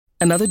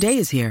Another day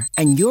is here,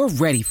 and you're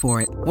ready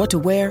for it. What to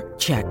wear?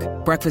 Check.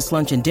 Breakfast,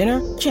 lunch, and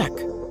dinner? Check.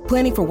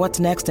 Planning for what's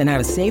next and how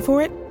to save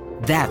for it?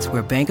 That's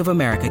where Bank of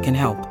America can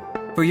help.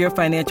 For your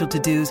financial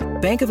to-dos,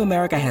 Bank of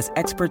America has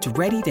experts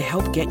ready to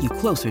help get you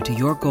closer to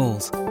your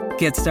goals.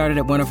 Get started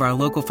at one of our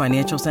local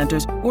financial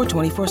centers or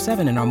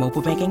 24/7 in our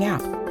mobile banking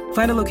app.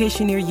 Find a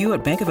location near you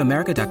at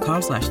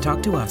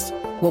bankofamerica.com/talktous.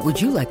 What would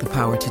you like the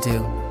power to do?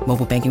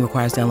 Mobile banking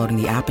requires downloading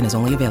the app and is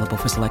only available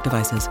for select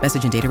devices.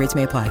 Message and data rates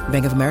may apply.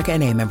 Bank of America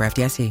N.A., member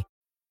FDIC.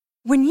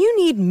 When you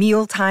need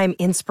mealtime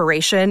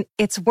inspiration,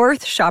 it's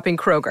worth shopping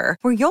Kroger,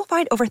 where you'll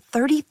find over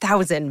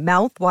 30,000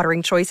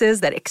 mouth-watering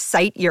choices that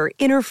excite your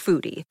inner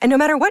foodie. And no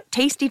matter what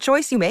tasty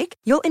choice you make,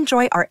 you'll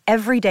enjoy our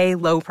everyday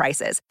low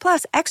prices,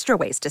 plus extra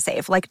ways to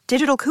save, like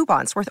digital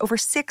coupons worth over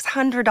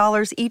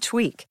 $600 each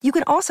week. You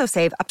can also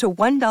save up to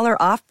 $1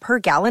 off per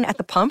gallon at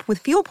the pump with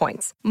fuel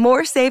points.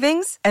 More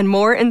savings and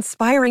more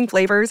inspiring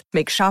flavors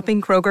make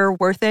shopping Kroger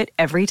worth it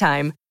every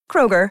time.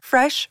 Kroger,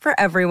 fresh for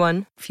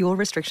everyone. Fuel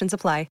restrictions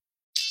apply.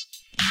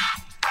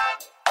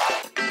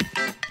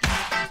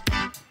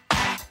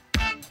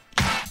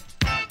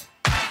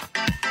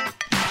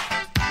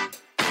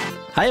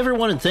 Hi,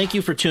 everyone, and thank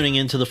you for tuning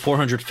in to the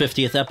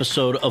 450th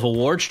episode of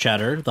Awards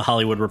Chatter, the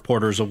Hollywood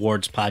Reporters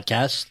Awards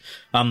podcast.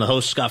 I'm the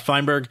host, Scott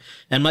Feinberg,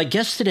 and my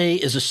guest today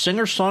is a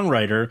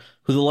singer-songwriter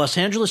who the Los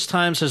Angeles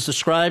Times has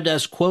described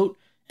as, quote,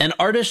 an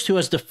artist who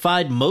has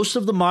defied most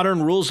of the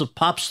modern rules of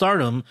pop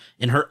stardom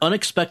in her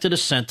unexpected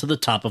ascent to the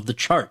top of the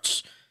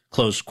charts,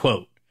 close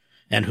quote,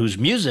 and whose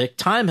music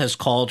Time has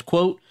called,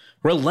 quote,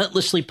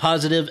 relentlessly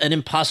positive and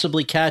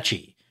impossibly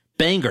catchy.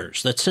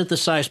 Bangers that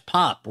synthesize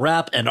pop,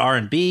 rap, and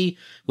R&B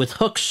with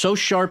hooks so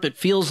sharp it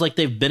feels like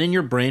they've been in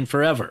your brain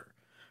forever.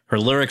 Her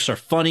lyrics are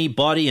funny,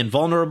 bawdy, and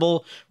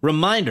vulnerable,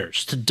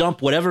 reminders to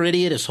dump whatever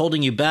idiot is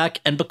holding you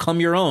back and become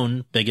your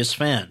own biggest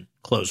fan,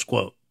 close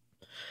quote.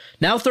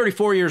 Now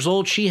 34 years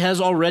old, she has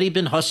already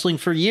been hustling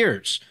for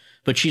years,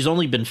 but she's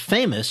only been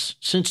famous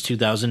since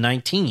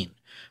 2019,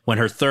 when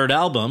her third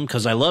album,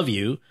 'Cause I Love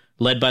You,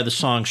 led by the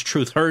songs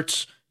Truth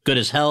Hurts, Good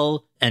as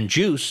Hell, and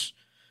Juice,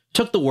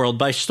 took the world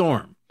by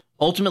storm,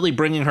 ultimately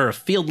bringing her a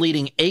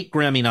field-leading 8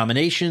 Grammy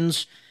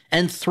nominations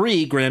and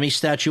 3 Grammy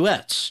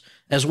statuettes,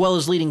 as well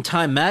as leading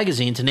Time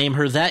magazine to name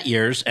her that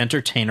year's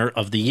Entertainer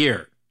of the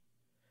Year.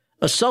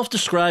 A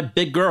self-described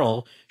big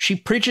girl, she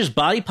preaches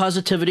body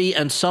positivity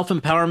and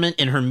self-empowerment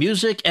in her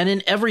music and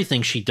in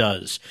everything she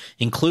does,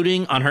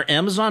 including on her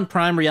Amazon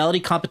Prime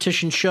reality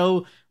competition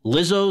show,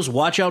 Lizzo's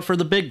Watch Out for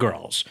the Big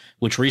Girls,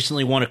 which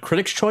recently won a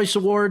Critics' Choice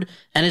Award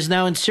and is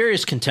now in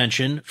serious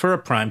contention for a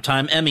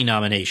Primetime Emmy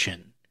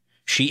nomination.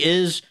 She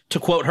is, to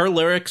quote her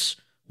lyrics,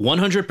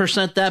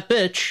 100% that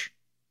bitch,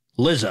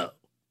 Lizzo.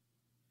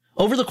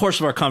 Over the course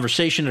of our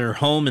conversation at her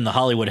home in the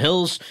Hollywood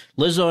Hills,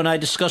 Lizzo and I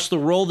discussed the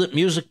role that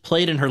music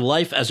played in her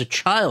life as a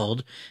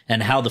child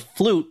and how the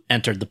flute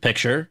entered the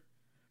picture.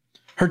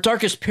 Her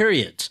darkest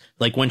periods,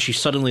 like when she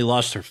suddenly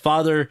lost her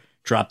father,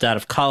 dropped out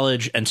of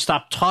college, and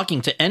stopped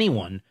talking to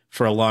anyone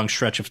for a long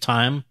stretch of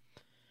time.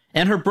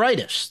 And her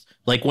brightest,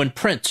 like when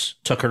Prince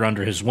took her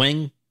under his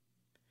wing.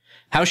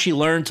 How she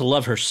learned to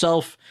love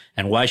herself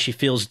and why she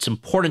feels it's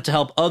important to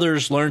help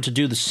others learn to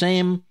do the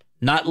same,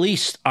 not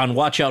least on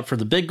Watch Out for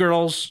the Big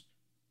Girls,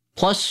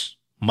 plus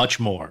much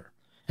more.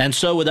 And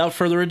so, without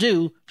further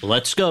ado,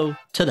 let's go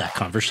to that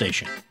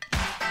conversation.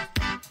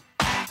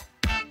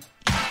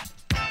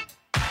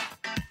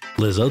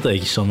 Lizzo, thank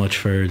you so much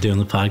for doing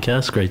the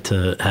podcast. Great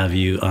to have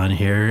you on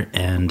here.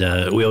 And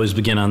we always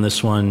begin on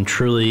this one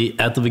truly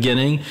at the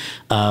beginning.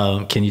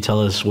 Can you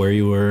tell us where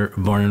you were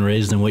born and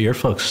raised and what your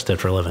folks did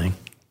for a living?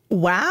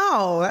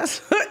 Wow,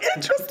 that's an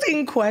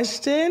interesting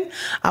question.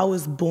 I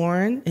was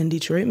born in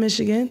Detroit,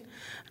 Michigan.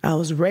 I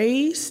was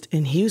raised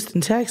in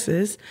Houston,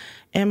 Texas,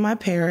 and my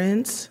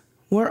parents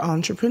were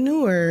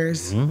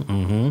entrepreneurs.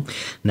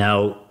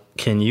 Now,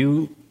 can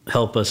you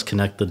help us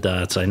connect the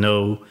dots? I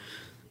know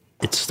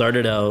it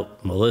started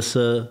out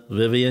Melissa,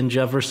 Vivian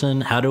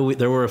Jefferson.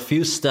 There were a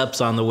few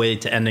steps on the way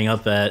to ending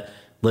up at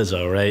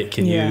Lizzo, right?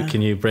 Can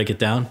you break it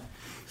down?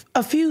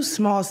 A few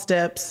small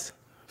steps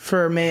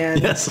for a man.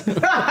 Yes.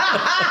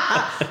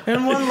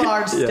 And one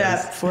large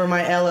step for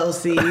my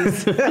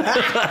LLCs.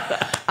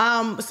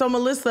 So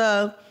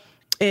Melissa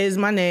is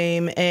my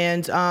name.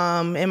 And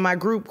in my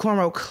group,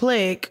 Cornrow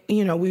Click,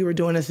 we were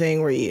doing a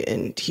thing where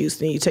in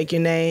Houston, you take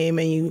your name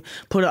and you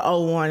put an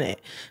O on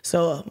it.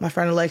 So my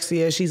friend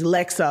Alexia, she's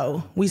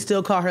Lexo. We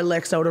still call her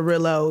Lexo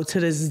Rillo to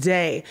this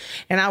day.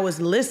 And I was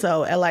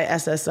Lisso,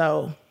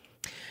 Lisso.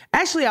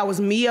 Actually, I was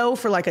Mio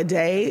for like a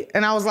day.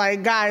 And I was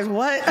like, guys,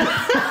 what?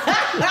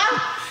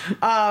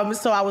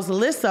 So I was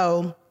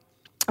Lisso.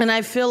 And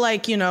I feel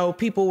like,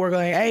 people were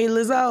going, hey,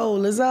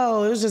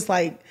 Lizzo. It was just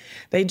like,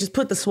 they just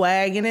put the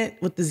swag in it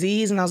with the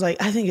Z's. And I was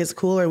like, I think it's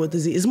cooler with the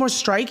Z. It's more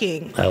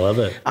striking. I love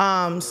it.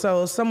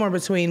 So somewhere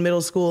between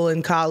middle school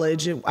and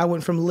college, I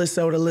went from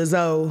Lisso to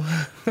Lizzo.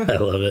 I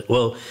love it.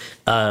 Well,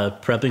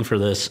 prepping for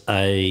this,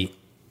 I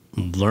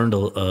learned a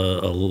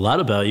lot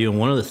about you. And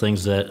one of the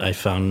things that I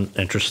found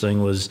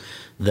interesting was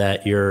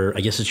that your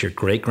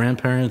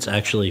great-grandparents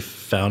actually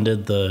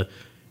founded the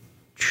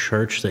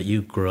church that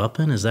you grew up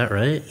in. Is that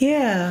right?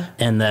 Yeah.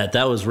 And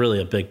that was really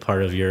a big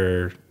part of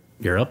your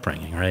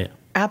upbringing, right?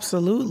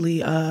 Absolutely.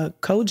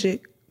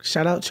 Kojic,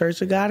 shout out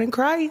Church of God in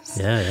Christ.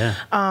 Yeah.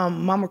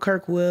 Mama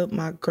Kirkwood,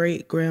 my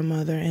great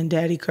grandmother, and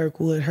Daddy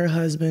Kirkwood, her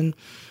husband,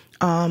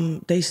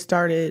 they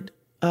started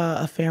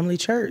a family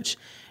church,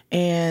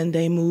 and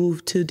they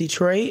moved to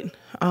Detroit.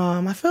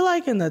 I feel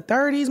like in the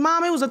 30s.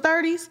 Mom, it was the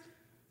 30s.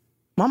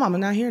 My mama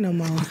not here no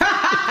more.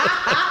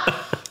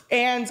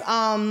 And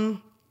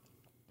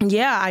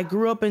yeah, I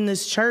grew up in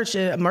this church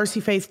at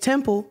Mercy Faith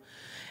Temple.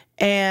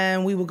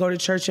 And we would go to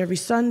church every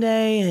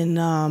Sunday, and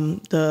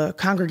the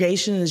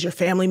congregation is your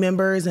family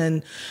members,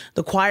 and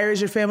the choir is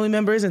your family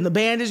members, and the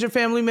band is your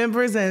family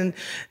members, and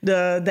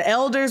the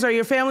elders are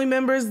your family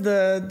members,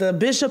 the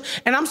bishop.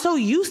 And I'm so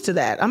used to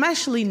that. I'm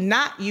actually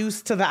not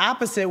used to the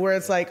opposite, where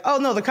it's like, oh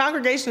no, the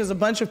congregation is a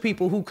bunch of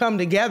people who come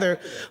together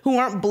who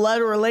aren't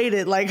blood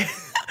related. Like,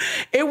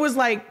 it was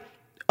like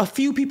a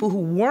few people who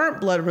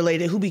weren't blood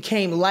related who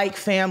became like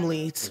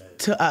family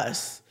to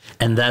us.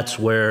 And that's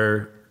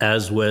where,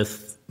 as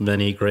with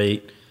many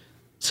great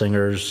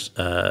singers,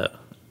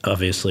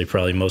 obviously,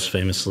 probably most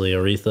famously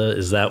Aretha,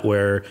 is that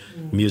where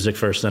music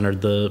first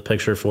entered the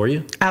picture for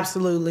you?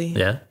 Absolutely.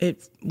 Yeah.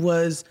 It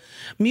was,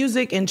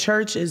 music in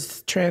church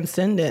is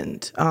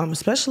transcendent,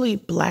 especially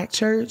Black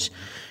church,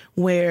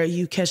 where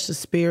you catch the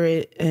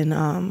spirit, and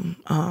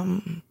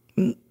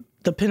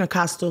the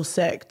Pentecostal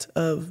sect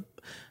of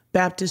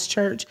Baptist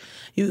church,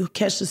 you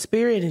catch the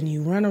spirit and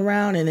you run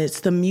around, and it's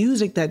the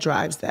music that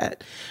drives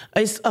that.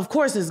 Of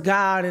course, it's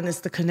God, and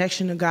it's the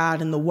connection to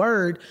God and the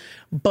word,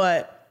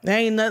 but there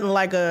ain't nothing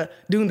like a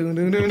doom doom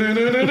doom doom doom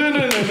doom doom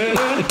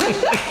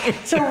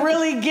to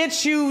really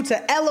get you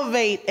to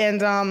elevate.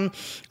 And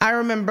I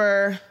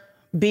remember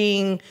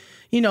being,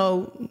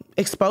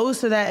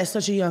 exposed to that at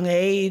such a young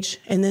age.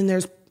 And then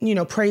there's,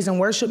 praise and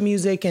worship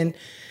music, and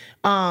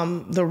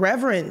the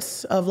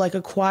reverence of like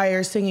a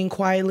choir singing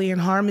quietly in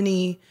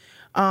harmony,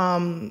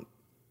 and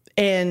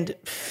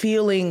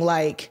feeling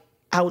like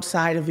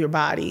outside of your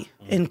body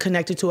and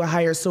connected to a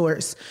higher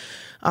source.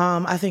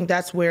 I think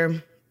that's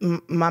where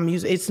my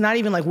music, it's not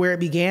even like where it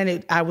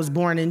began. I was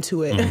born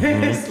into it.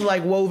 Mm-hmm. It's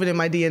like woven in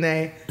my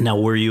DNA. Now,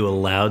 were you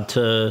allowed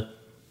to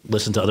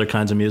listen to other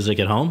kinds of music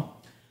at home?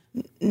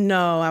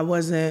 No, I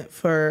wasn't.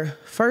 For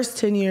first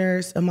 10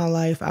 years of my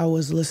life, I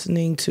was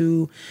listening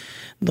to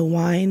the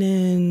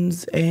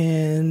Winans,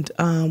 and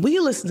we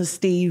could listen to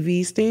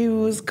Stevie. Stevie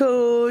was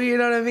cool, you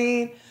know what I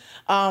mean?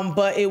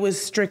 But it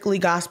was strictly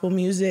gospel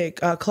music.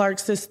 Clark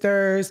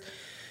Sisters.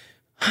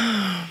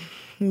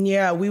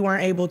 Yeah, we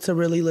weren't able to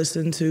really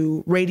listen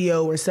to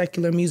radio or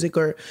secular music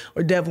or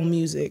devil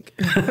music.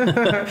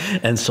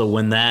 And so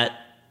when that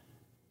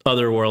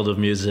other world of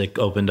music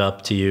opened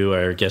up to you,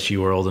 or I guess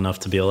you were old enough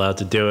to be allowed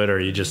to do it, or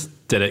you just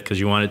did it because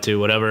you wanted to,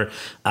 whatever,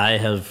 I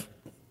have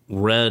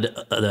read,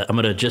 I'm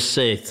going to just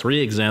say 3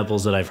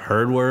 examples that I've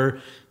heard were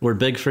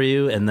big for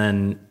you, and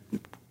then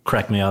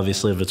correct me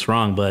obviously if it's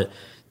wrong, but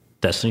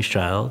Destiny's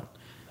Child,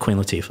 Queen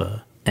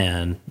Latifah,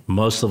 and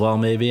most of all,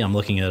 maybe, I'm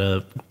looking at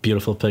a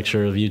beautiful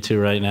picture of you two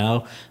right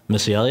now,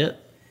 Missy Elliott.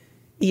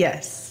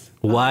 Yes.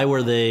 Why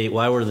were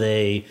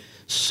they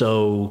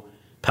so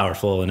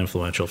powerful and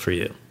influential for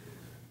you?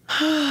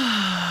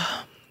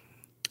 I'm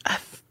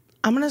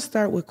going to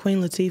start with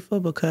Queen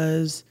Latifah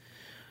because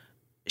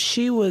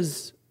she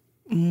was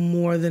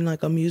more than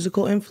like a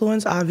musical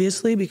influence,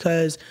 obviously,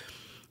 because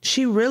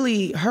she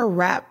really, her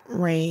rap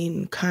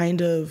reign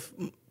kind of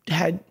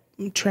had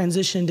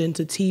transitioned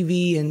into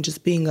TV and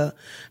just being a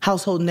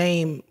household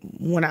name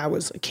when I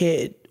was a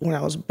kid, when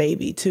I was a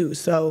baby too.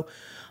 So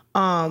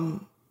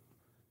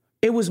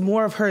it was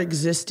more of her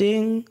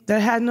existing that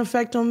had an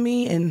effect on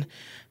me, and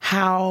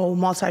how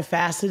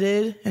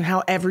multifaceted and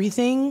how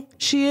everything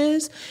she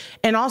is.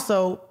 And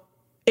also,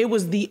 it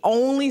was the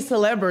only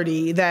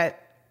celebrity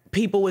that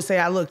people would say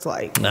I looked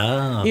like.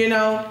 Oh. You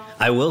know?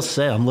 I will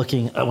say, I'm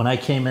looking, when I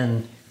came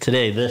in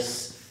today,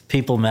 this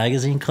People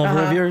magazine cover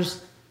of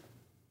yours,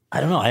 I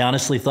don't know, I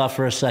honestly thought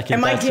for a second.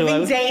 Am I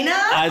giving Dana?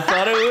 I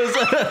thought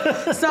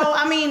it was. So,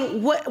 I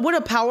mean, what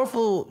a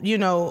powerful,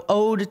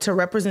 ode to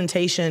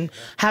representation.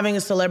 Having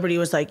a celebrity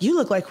was like, you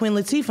look like Queen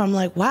Latifah. I'm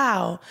like,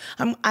 wow,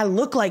 I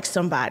look like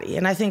somebody.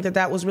 And I think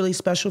that was really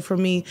special for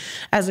me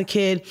as a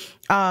kid.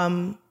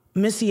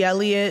 Missy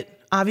Elliott,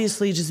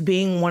 obviously just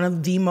being one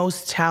of the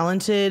most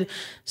talented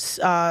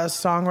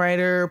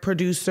songwriter,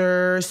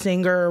 producer,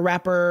 singer,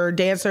 rapper,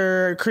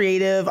 dancer,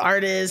 creative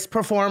artist,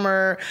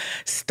 performer,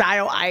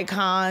 style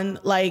icon,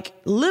 like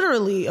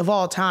literally of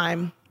all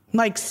time.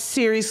 Like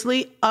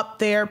seriously, up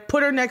there.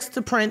 Put her next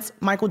to Prince,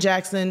 Michael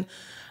Jackson.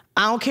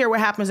 I don't care what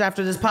happens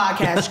after this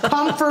podcast.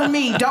 Come for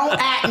me. Don't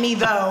at me,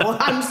 though.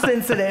 I'm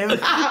sensitive.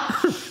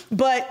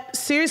 But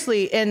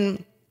seriously,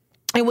 and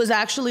it was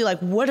actually like,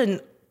 what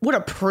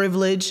a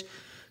privilege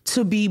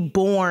to be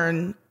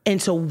born and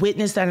to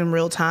witness that in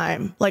real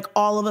time. Like,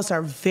 all of us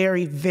are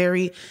very,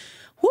 very,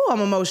 I'm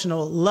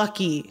emotional,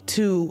 lucky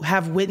to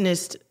have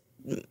witnessed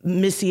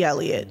Missy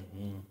Elliott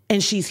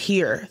And she's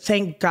here.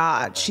 Thank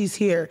God she's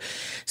here.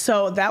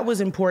 So that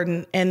was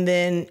important. And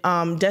then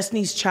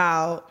Destiny's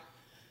Child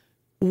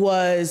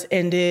was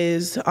and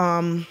is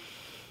one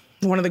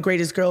of the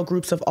greatest girl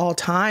groups of all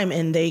time.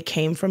 And they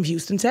came from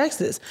Houston,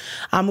 Texas.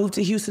 I moved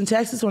to Houston,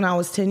 Texas when I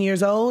was 10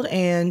 years old.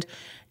 And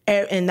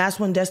that's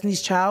when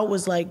Destiny's Child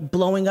was like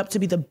blowing up to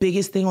be the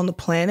biggest thing on the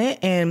planet.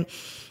 And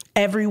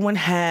everyone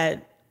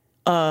had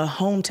a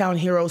hometown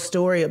hero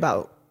story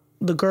about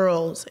the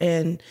girls.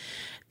 And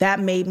that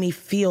made me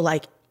feel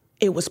like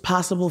it was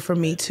possible for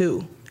me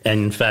too. And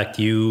in fact,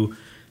 you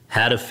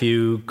had a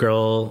few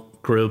girl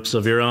groups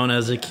of your own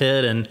as a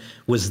kid. And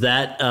was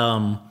that,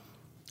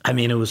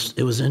 it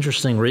was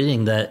interesting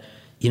reading that,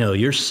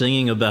 you're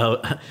singing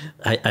about,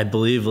 I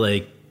believe,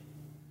 like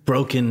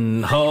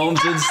broken homes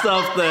and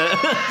stuff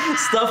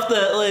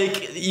that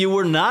like you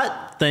were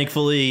not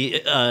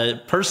thankfully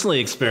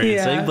personally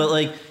experiencing, but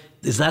like,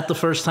 is that the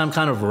first time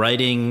kind of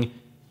writing,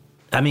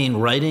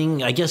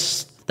 I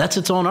guess that's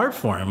its own art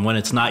form when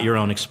it's not your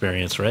own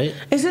experience, right?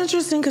 It's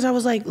interesting because I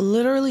was like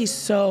literally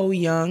so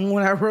young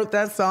when I wrote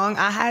that song.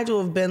 I had to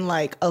have been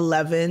like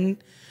 11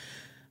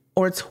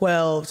 or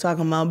 12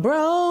 talking about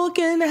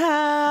broken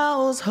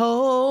households,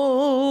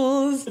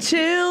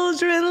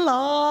 children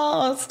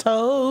lost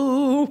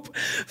hope,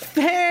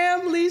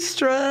 family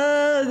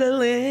struggling,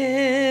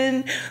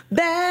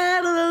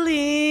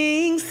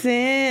 battling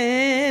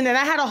sin. And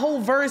I had a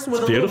whole verse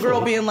with a little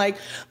girl being like,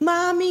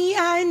 "Mommy,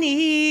 I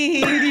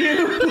need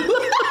you."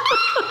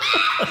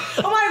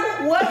 I'm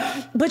like,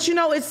 what? But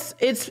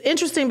it's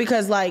interesting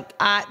because like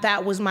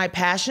that was my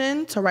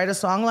passion to write a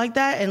song like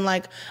that, and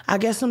like I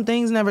guess some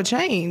things never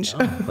change. Oh,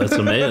 that's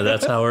amazing.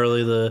 That's how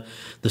early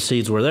the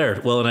seeds were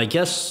there. Well, and I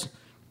guess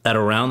at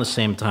around the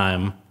same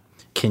time,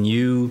 can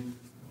you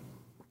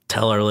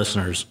tell our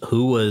listeners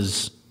who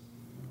was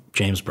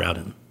James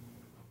Browden?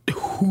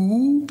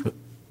 Who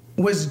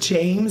was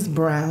James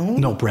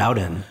Brown? No,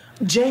 Browden.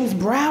 James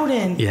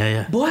Browden.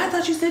 Yeah. Boy, I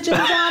thought you said James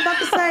Brown. I'm about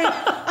to say,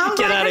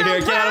 get out of here.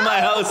 Get out of my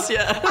house.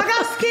 Yeah. I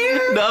got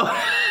scared. No.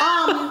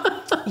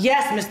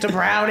 Yes, Mr.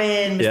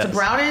 Browden. Mr.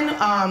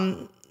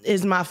 Browden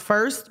is my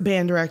first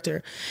band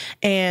director.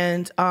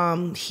 And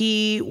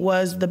he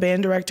was the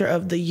band director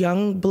of the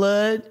Young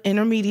Blood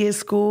Intermediate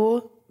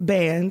School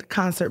band,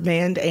 concert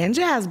band, and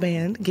jazz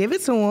band. Give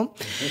it to him.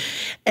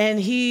 And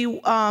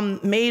he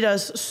made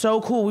us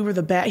so cool. We were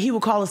he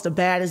would call us the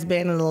baddest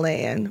band in the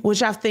land,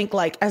 which I think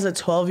like as a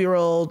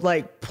 12-year-old,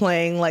 like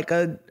playing like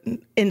a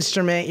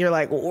instrument, you're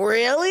like,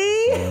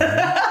 really?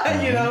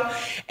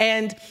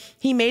 And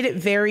he made it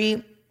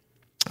very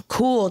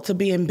cool to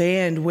be in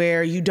band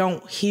where you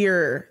don't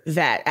hear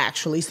that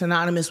actually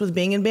synonymous with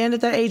being in band at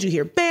that age. You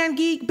hear band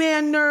geek,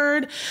 band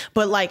nerd,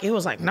 but like it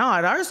was like, no,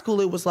 at our school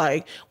it was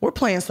like, we're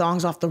playing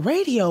songs off the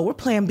radio, we're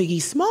playing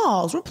Biggie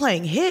Smalls, we're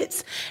playing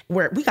hits,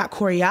 where we got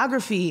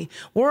choreography,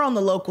 we're on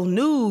the local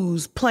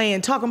news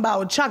talking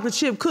about chocolate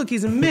chip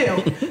cookies and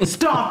milk,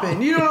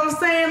 stomping, you know what I'm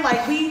saying?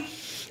 Like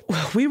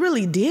we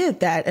really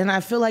did that, and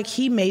I feel like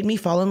he made me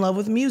fall in love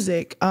with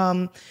music.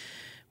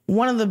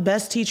 One of the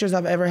best teachers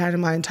I've ever had in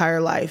my entire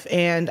life.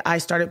 And I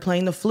started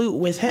playing the flute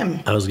with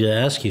him. I was going to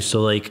ask you,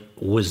 so like,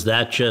 was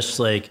that just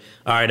like,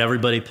 all right,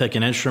 everybody pick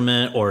an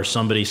instrument, or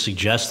somebody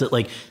suggested,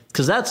 like,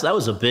 because that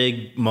was a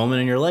big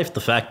moment in your life,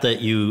 the fact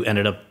that you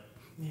ended up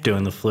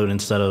doing the flute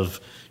instead of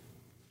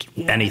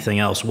anything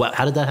else.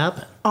 How did that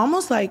happen?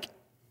 Almost like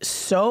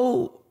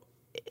so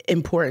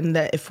important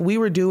that if we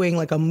were doing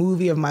like a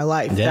movie of my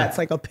life, that's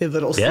like a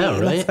pivotal scene. Yeah,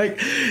 right. It's like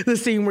the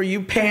scene where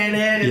you pan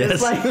in and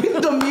it's like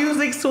the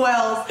music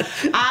swells.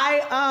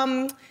 I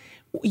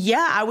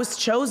was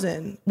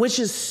chosen, which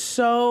is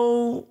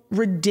so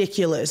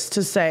ridiculous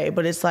to say,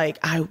 but it's like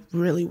I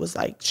really was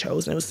like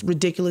chosen. It was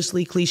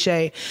ridiculously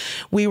cliche.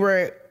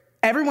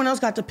 Everyone else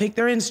got to pick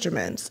their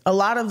instruments. A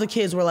lot of the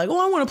kids were like, oh,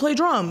 I want to play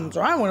drums,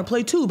 or I want to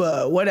play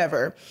tuba,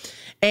 whatever.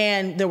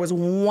 And there was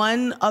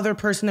one other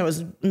person, there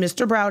was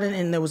Mr. Browden,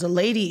 and there was a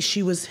lady,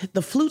 she was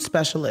the flute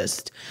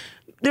specialist.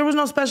 There was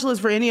no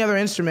specialist for any other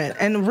instrument.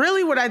 And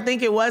really what I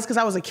think it was, because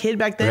I was a kid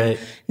back then,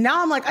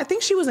 now I'm like, I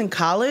think she was in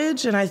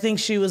college, and I think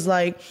she was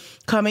like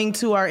coming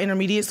to our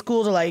intermediate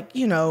school to like,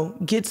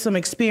 get some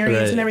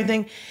experience and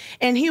everything.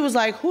 And he was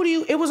like,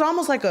 it was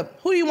almost like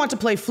who do you want to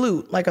play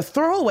flute? Like a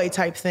throwaway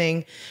type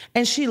thing.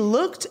 And she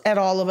looked at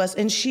all of us,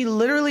 and she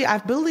literally, I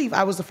believe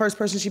I was the first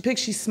person she picked,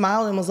 she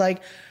smiled and was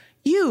like,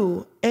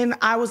 you. And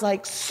I was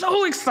like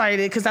so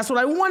excited because that's what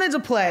I wanted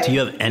to play. Do you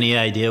have any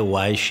idea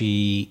why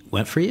she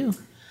went for you?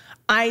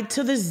 I,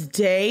 to this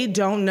day,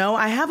 don't know.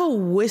 I have a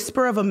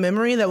whisper of a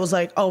memory that was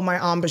like, oh, my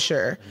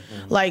embouchure.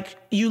 Mm-hmm. Like,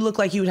 you look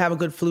like you would have a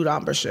good flute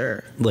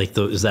embouchure. Like,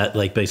 is that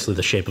like basically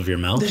the shape of your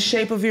mouth? The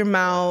shape of your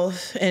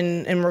mouth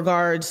in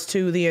regards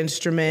to the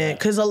instrument.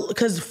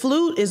 Because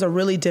flute is a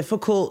really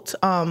difficult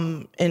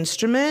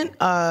instrument.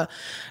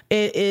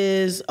 It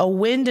is a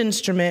wind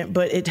instrument,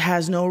 but it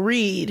has no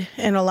reed.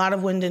 And a lot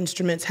of wind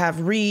instruments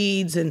have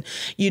reeds, and,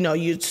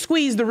 you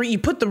squeeze the reed, you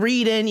put the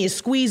reed in, you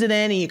squeeze it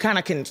in, and you kind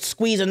of can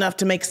squeeze enough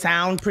to make sound.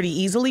 sound pretty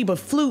easily. But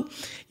flute,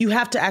 you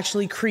have to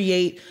actually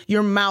create,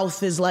 your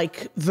mouth is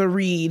like the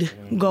reed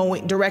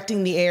going,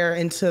 directing the air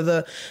into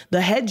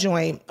the head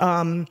joint.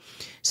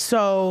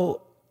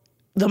 So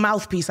the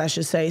mouthpiece, I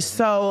should say.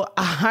 So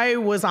I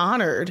was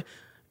honored.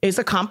 It's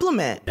a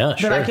compliment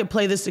that I could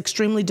play this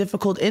extremely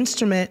difficult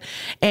instrument.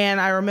 And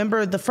I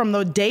remember from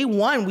the day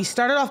one, we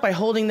started off by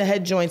holding the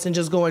head joints and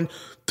just going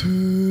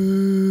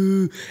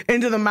into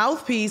the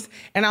mouthpiece.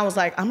 And I was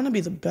like, I'm going to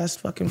be the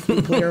best fucking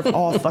flute player of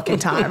all fucking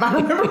time. I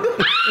remember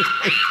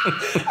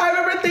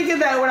thinking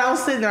that when I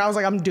was sitting there. I was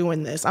like, I'm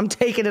doing this. I'm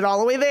taking it all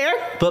the way there.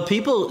 But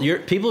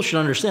people should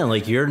understand,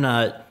 like, you're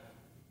not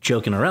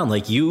joking around.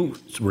 Like, you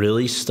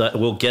really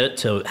we'll get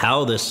to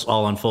how this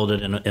all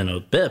unfolded in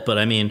a bit, but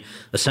I mean,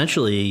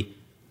 essentially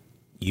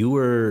you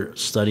were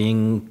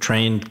studying,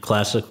 trained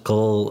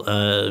classical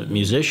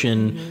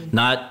musician.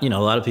 Not, a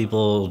lot of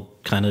people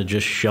kind of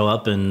just show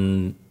up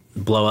and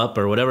blow up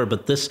or whatever,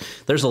 but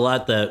there's a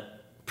lot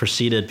that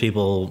preceded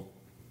people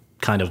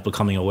kind of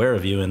becoming aware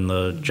of you in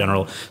the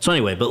general. So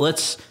anyway,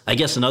 but I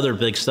guess another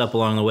big step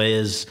along the way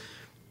is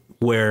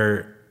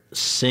where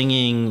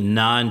singing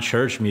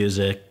non-church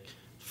music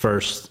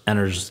first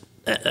enters,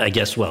 I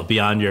guess,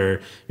 beyond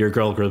your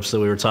girl groups that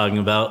we were talking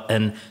about.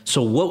 And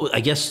so I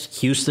guess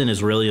Houston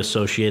is really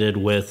associated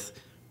with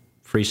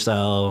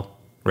freestyle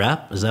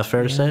rap. Is that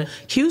fair to say?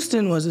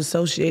 Houston was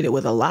associated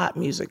with a lot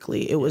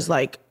musically. It was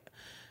like,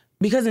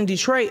 because in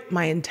Detroit,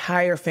 my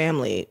entire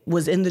family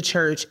was in the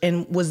church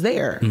and was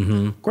there.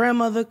 Mm-hmm.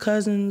 Grandmother,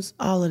 cousins,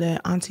 all of that,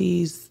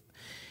 aunties.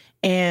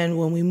 And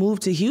when we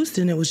moved to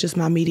Houston, it was just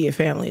my immediate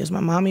family. It was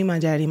my mommy, my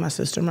daddy, my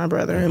sister, my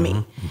brother, and me.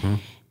 Mm-hmm.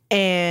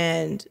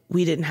 And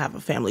we didn't have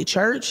a family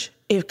church.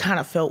 It kind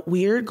of felt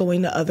weird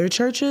going to other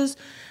churches.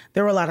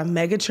 There were a lot of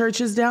mega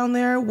churches down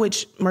there,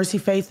 which Mercy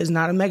Faith is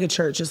not a mega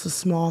church. It's a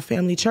small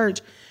family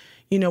church,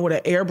 with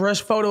an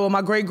airbrush photo of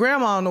my great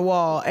grandma on the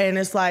wall. And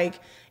it's like,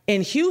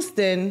 in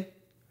Houston,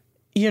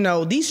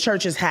 these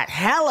churches had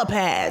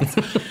helipads.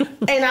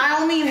 And I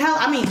don't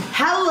mean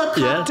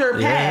helicopter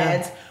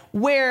pads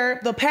where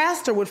the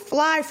pastor would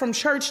fly from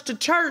church to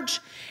church.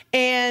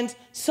 And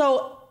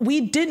so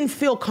we didn't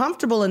feel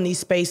comfortable in these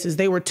spaces.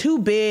 They were too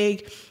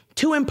big,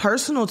 too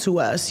impersonal to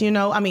us.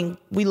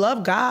 We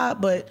love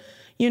God, but,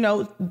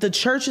 the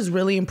church is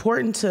really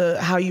important to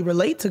how you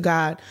relate to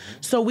God.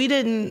 So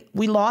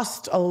we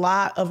lost a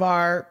lot of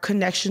our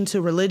connection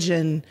to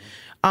religion.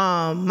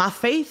 My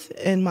faith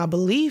and my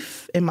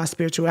belief and my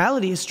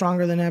spirituality is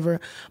stronger than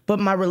ever, but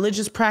my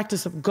religious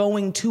practice of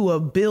going to a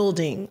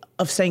building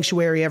of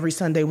sanctuary every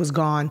Sunday was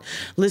gone.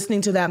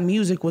 Listening to that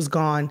music was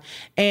gone.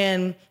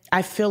 And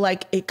I feel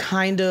like it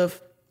kind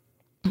of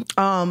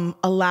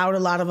allowed a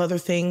lot of other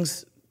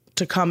things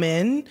to come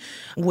in,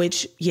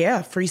 which,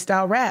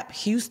 freestyle rap.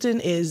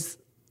 Houston is,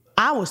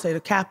 I would say, the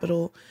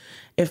capital.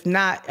 If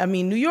not,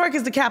 New York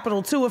is the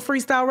capital too of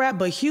freestyle rap,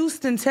 but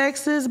Houston,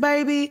 Texas,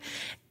 baby,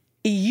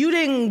 you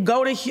didn't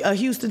go to a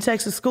Houston,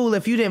 Texas school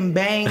if you didn't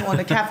bang on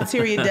the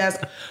cafeteria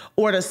desk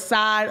or the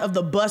side of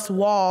the bus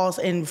walls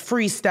and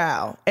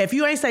freestyle. If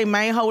you ain't say,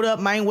 man, hold up,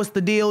 man, what's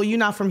the deal? You're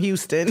not from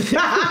Houston.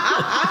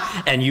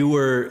 And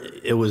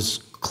it was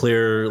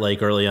clear,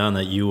 like, early on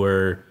that you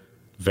were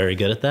very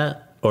good at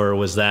that? Or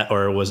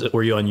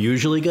were you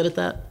unusually good at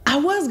that? I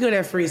was good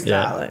at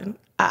freestyling.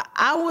 Yeah.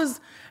 I was,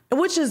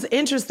 which is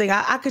interesting.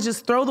 I could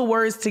just throw the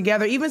words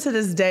together. Even to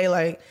this day,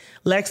 like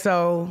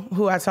Lexo,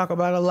 who I talk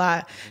about a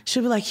lot,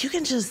 she'll be like, you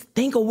can just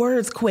think of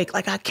words quick.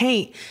 Like, I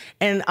can't.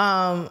 And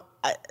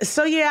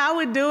so, I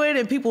would do it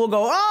and people would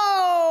go,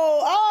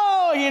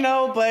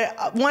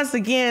 but once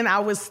again, I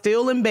was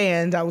still in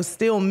band. I was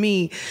still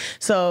me.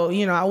 So,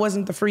 I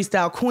wasn't the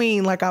freestyle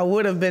queen like I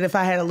would have been if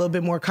I had a little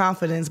bit more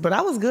confidence, but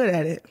I was good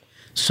at it.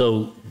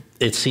 So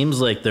it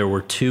seems like there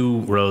were two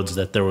roads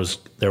that there was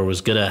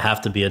going to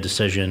have to be a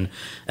decision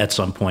at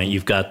some point.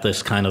 You've got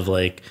this kind of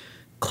like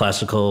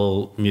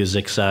classical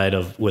music side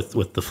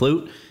with the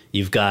flute.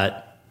 You've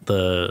got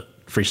the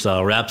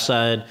freestyle rap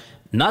side.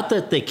 Not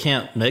that they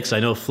can't mix.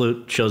 I know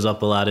flute shows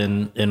up a lot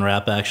in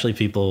rap, actually.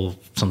 People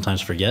sometimes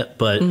forget.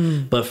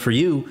 But for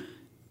you,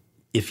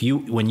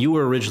 when you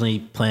were originally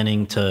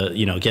planning to,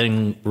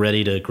 getting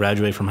ready to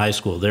graduate from high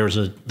school, there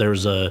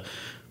was a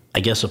I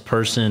guess a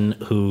person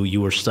who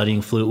you were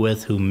studying flute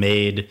with who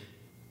made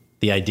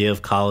the idea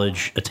of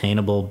college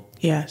attainable.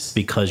 Yes.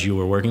 Because you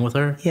were working with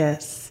her?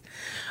 Yes.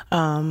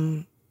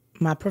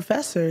 My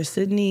professor,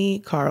 Sydney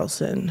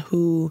Carlson,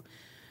 who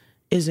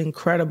is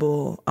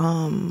incredible.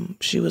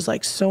 She was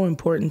like so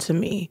important to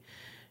me.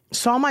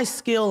 Saw my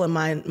skill and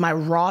my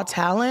raw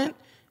talent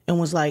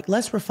and was like,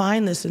 let's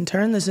refine this and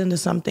turn this into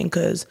something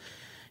because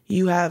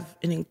you have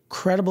an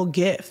incredible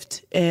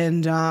gift.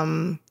 And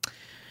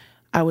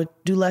I would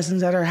do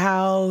lessons at her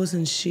house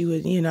and she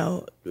would,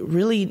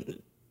 really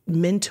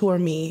mentor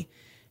me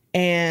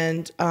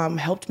and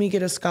helped me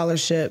get a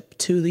scholarship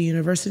to the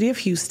University of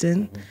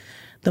Houston,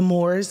 the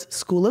Moores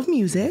School of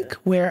Music,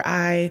 where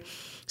I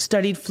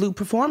studied flute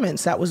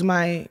performance. That was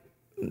my,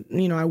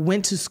 I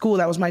went to school.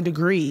 That was my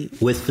degree.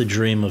 With the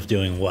dream of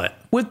doing what?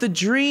 With the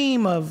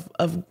dream of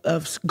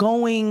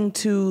going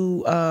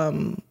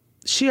to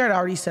she had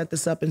already set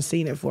this up and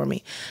seen it for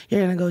me. You're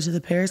going to go to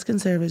the Paris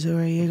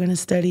Conservatory. You're going to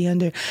study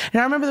under,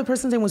 and I remember the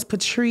person's name was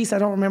Patrice. I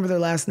don't remember their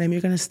last name.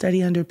 You're going to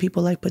study under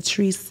people like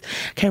Patrice.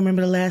 Can't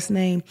remember the last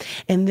name.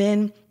 And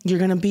then you're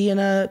going to be in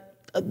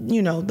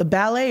the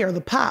ballet or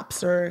the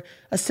Pops or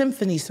a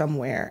symphony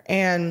somewhere.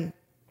 And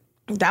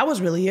that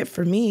was really it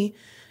for me.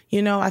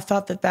 I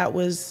thought that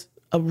was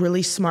a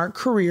really smart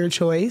career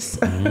choice.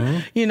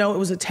 Mm-hmm. It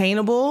was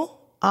attainable.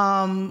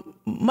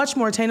 Much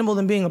more attainable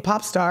than being a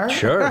pop star.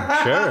 Sure.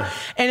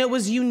 And it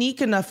was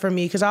unique enough for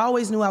me because I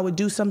always knew I would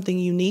do something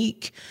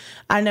unique.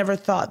 I never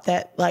thought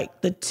that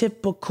like the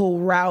typical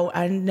route.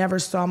 I never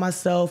saw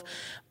myself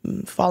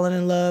falling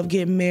in love,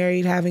 getting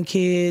married, having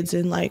kids,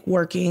 and like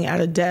working at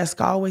a desk.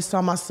 I always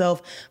saw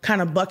myself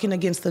kind of bucking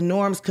against the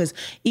norms because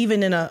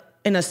even in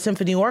a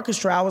symphony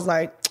orchestra, I was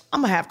like,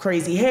 I'm gonna have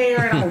crazy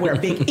hair and I'm gonna wear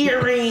big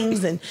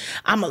earrings and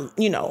I'm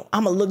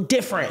gonna look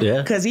different.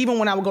 Yeah. Cause even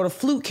when I would go to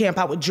flute camp,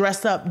 I would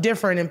dress up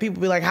different and people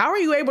would be like, how are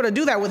you able to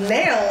do that with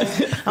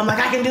nails? I'm like,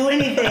 I can do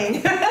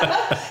anything.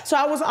 So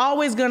I was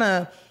always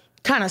gonna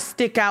kind of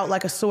stick out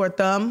like a sore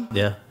thumb.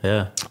 Yeah.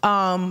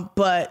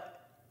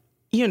 But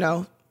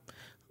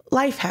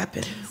life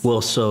happens.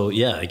 Well, so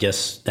yeah, I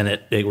guess, and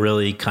it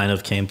really kind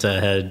of came to a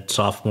head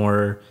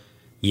sophomore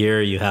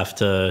year. You have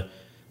to,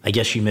 I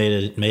guess you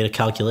made a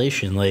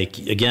calculation. Like,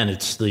 again,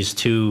 it's these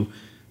two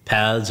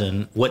paths,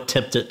 and what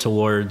tipped it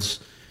towards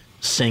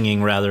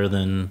singing rather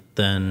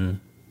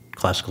than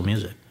classical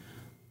music?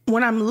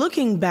 When I'm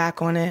looking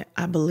back on it,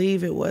 I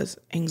believe it was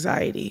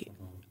anxiety.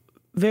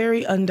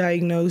 Very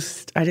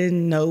undiagnosed. I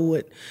didn't know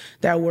what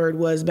that word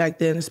was back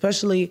then,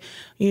 especially,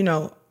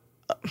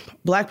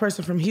 Black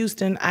person from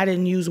Houston. I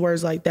didn't use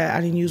words like that. I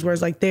didn't use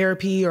words like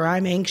therapy or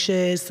I'm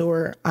anxious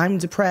or I'm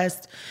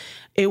depressed.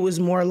 It was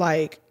more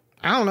like,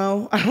 I don't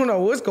know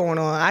what's going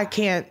on. I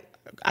can't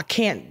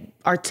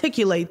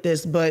articulate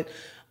this, but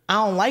I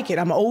don't like it.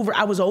 I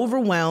was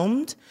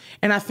overwhelmed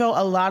and I felt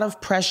a lot of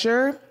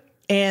pressure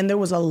and there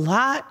was a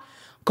lot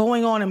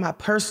going on in my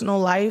personal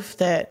life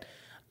that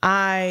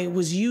I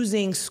was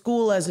using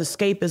school as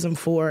escapism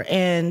for.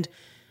 And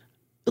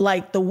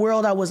like the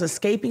world I was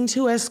escaping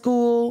to at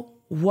school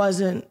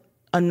wasn't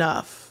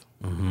enough.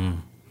 Mm-hmm.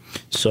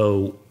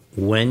 So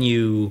when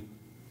you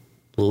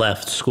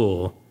left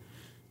school,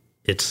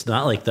 it's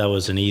not like that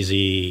was an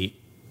easy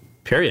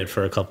period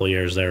for a couple of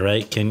years there,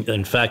 right?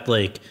 In fact,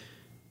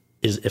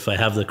 if I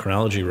have the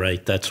chronology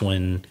right, that's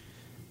when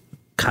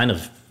kind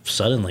of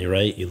suddenly,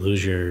 right, you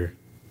lose your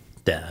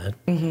dad.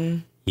 Mm-hmm.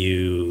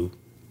 You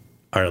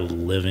are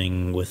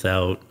living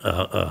without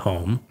a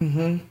home.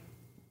 Mm-hmm.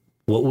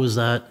 What was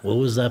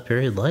that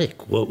period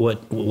like?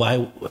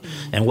 Why,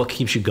 and what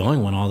keeps you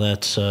going when all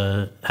that's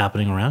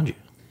happening around you?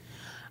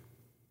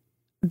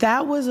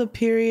 That was a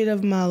period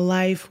of my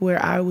life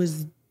where I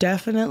was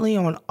definitely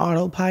on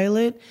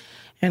autopilot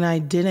and I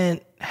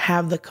didn't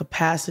have the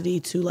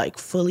capacity to like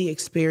fully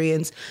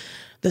experience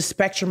the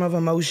spectrum of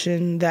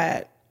emotion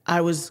that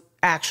I was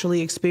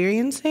actually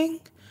experiencing.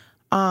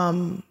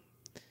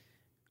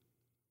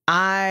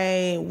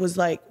 I was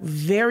like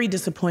very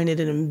disappointed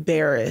and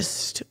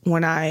embarrassed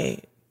when I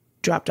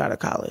dropped out of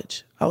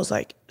college. I was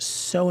like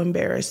so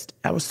embarrassed.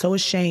 I was so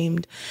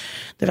ashamed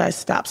that I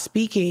stopped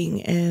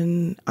speaking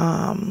and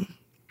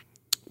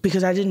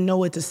because I didn't know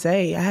what to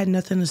say. I had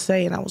nothing to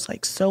say and I was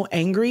like so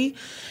angry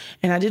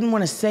and I didn't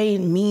want to say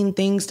mean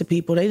things to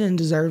people. They didn't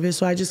deserve it.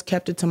 So I just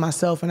kept it to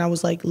myself and I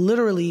was like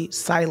literally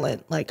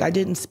silent. Like I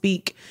didn't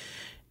speak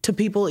to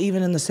people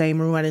even in the same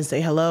room. I didn't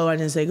say hello. I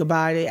didn't say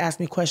goodbye. They asked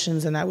me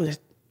questions and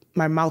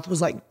my mouth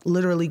was like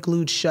literally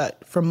glued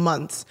shut for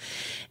months.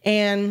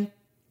 And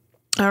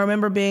I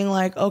remember being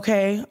like,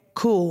 okay,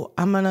 cool.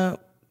 I'm gonna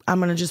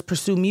just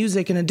pursue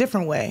music in a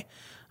different way.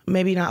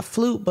 Maybe not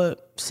flute,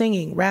 but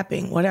singing,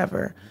 rapping,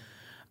 whatever.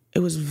 It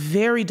was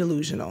very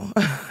delusional.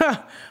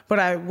 But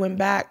I went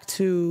back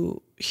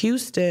to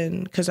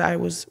Houston because I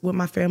was with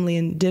my family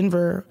in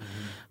Denver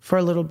for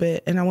a little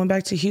bit. And I went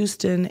back to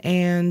Houston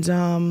and,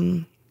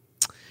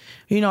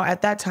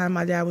 at that time,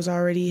 my dad had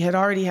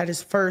already had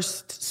his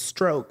first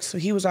stroke. So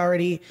he was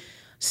already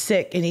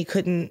sick and he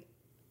couldn't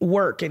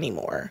work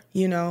anymore,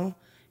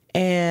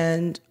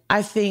 And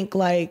I think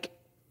like,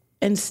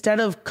 instead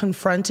of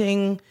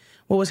confronting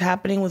what was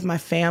happening with my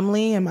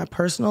family and my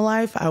personal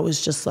life, I was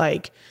just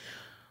like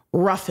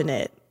roughing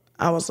it.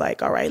 I was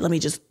like, all right,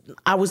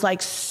 I was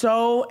like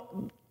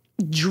so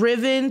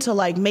driven to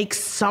like make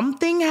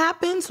something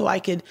happen so I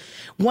could,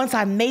 once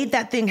I made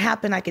that thing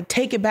happen, I could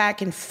take it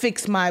back and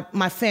fix my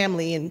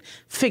family and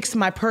fix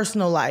my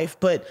personal life.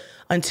 But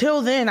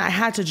until then, I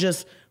had to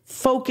just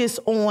focus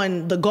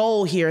on the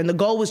goal here. And the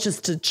goal was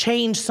just to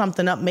change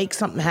something up, make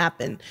something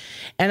happen.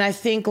 And I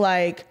think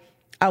like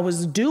I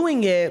was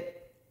doing it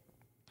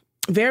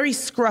very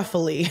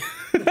scruffily.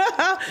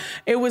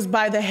 It was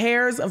by the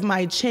hairs of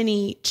my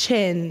chin.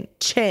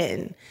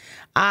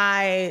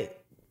 I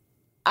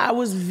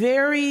was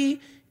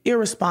very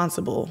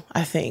irresponsible,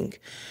 I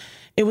think.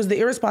 It was the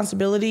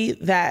irresponsibility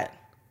that,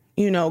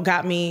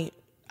 got me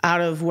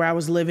out of where I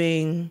was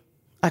living.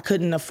 I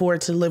couldn't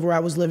afford to live where I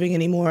was living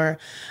anymore.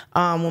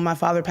 When my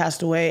father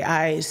passed away,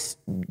 I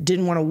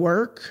didn't want to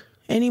work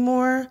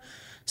anymore.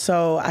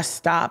 So I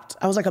stopped.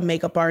 I was like a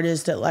makeup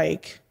artist at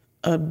like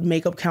a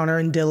makeup counter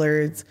in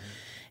Dillard's.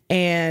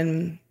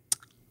 And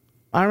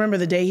I remember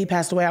the day he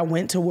passed away, I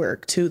went to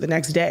work too the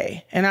next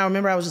day. And I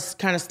remember I was just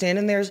kind of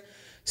standing there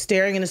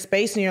staring into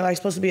space, and you're like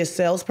supposed to be a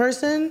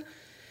salesperson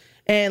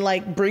and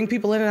like bring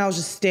people in, and I was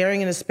just staring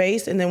into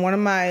space. And then one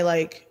of my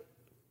like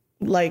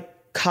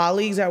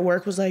colleagues at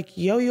work was like,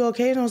 yo, you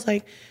okay? And I was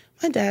like,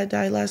 my dad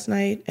died last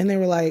night. And they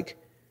were like,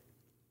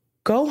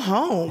 go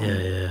home.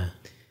 Yeah.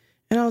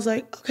 And I was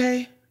like,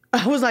 okay.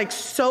 I was like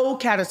so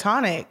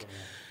catatonic.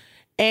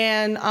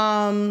 And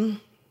I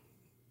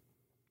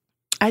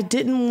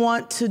didn't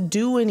want to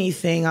do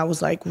anything. I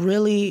was like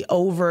really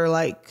over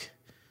like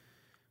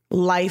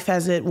life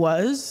as it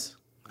was.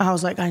 I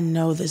was like, I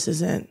know this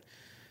isn't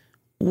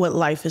what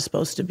life is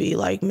supposed to be.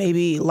 Like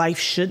maybe life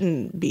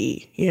shouldn't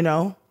be, you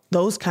know,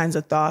 those kinds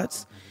of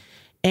thoughts.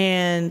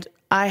 And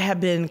I have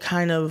been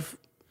kind of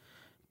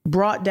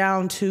brought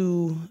down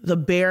to the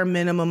bare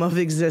minimum of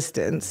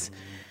existence.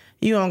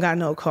 You don't got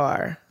no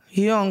car.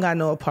 You don't got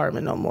no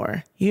apartment no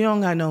more. You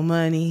don't got no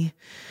money.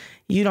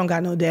 You don't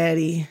got no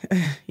daddy.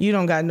 You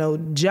don't got no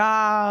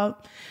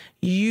job.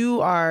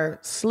 You are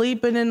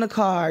sleeping in the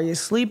car. You're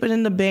sleeping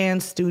in the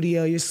band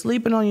studio. You're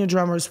sleeping on your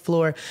drummer's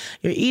floor.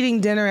 You're eating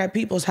dinner at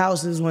people's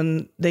houses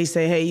when they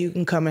say, hey, you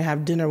can come and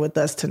have dinner with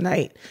us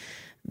tonight.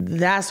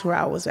 That's where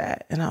I was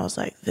at. And I was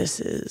like,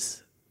 this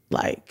is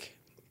like,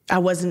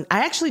 I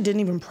actually didn't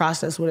even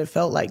process what it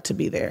felt like to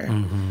be there.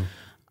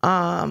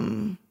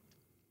 Mm-hmm.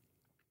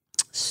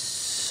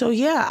 So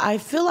yeah, I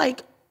feel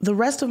like the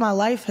rest of my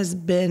life has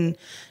been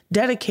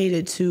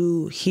dedicated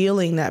to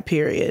healing that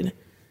period.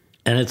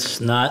 And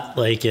it's not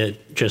like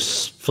it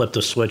just flipped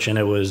a switch and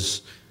it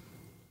was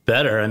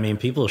better. I mean,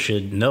 people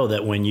should know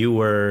that when you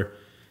were,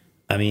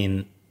 I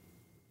mean,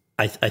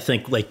 I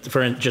think like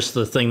for just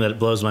the thing that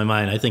blows my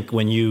mind, I think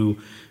when you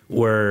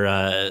were,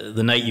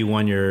 the night you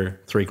won your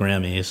 3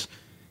 Grammys,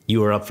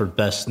 you were up for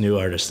Best New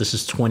Artist. This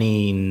is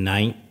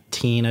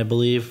 2019, I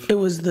believe. It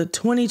was the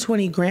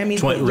 2020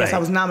 Grammys. Yes, right. I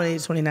was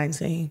nominated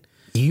 2019.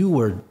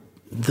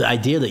 The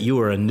idea that you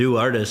were a new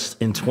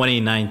artist in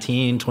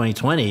 2019,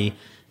 2020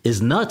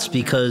 is nuts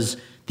because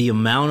the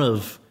amount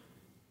of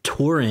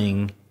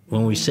touring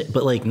when we say,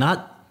 but like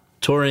not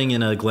touring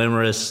in a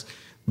glamorous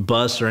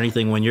bus or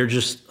anything, when you're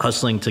just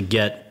hustling to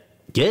get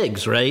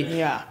gigs, right?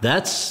 Yeah.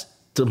 That's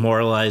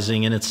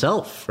demoralizing in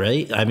itself,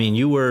 right? I mean,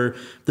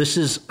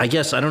 I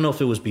guess, I don't know if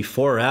it was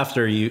before or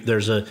after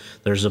there's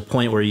a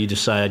point where you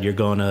decide you're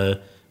going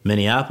to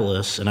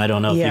Minneapolis, and I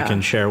don't know if you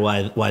can share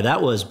why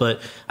that was,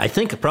 but I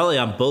think probably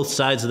on both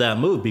sides of that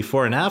move,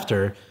 before and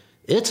after,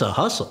 it's a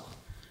hustle.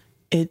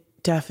 It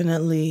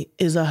definitely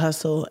is a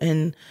hustle,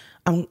 and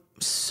I'm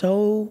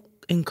so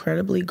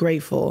incredibly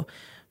grateful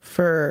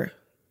for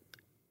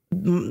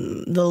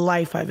the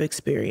life I've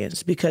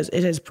experienced because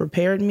it has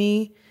prepared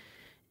me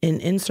in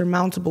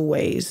insurmountable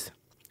ways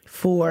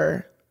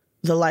for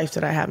the life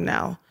that I have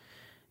now.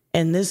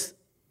 And this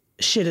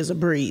shit is a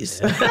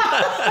breeze.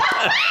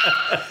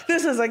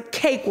 This is a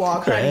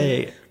cakewalk,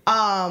 honey.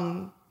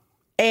 Right.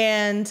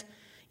 And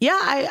yeah,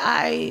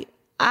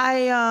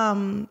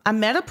 I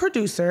met a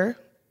producer,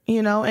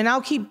 you know, and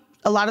I'll keep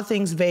a lot of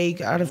things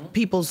vague out of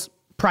people's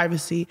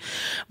privacy,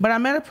 but I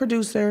met a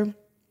producer.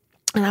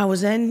 And I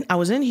was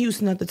in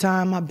Houston at the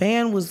time. My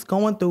band was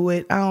going through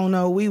it. I don't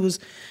know.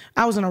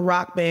 I was in a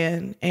rock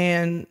band,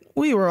 and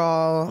we were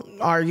all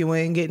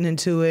arguing, getting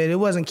into it. It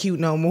wasn't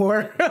cute no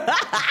more.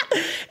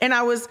 And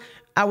I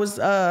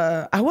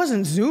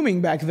wasn't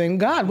Zooming back then.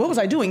 God, what was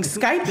I doing?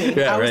 Skyping.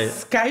 Yeah, I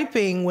was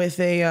Skyping with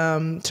a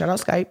shout out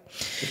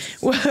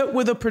Skype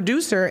with a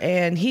producer,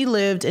 and he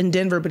lived in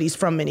Denver, but he's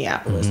from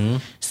Minneapolis.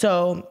 Mm-hmm.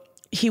 So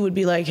he would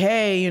be like,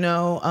 "Hey, you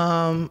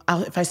know,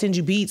 if I send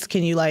you beats,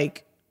 can you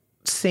like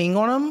sing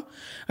on them?"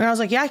 And I was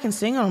like, yeah, I can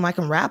sing on them. I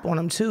can rap on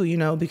them too, you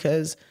know,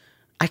 because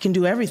I can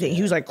do everything.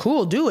 He was like,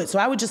 cool, do it. So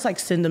I would just like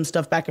send him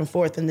stuff back and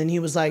forth. And then he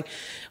was like,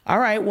 all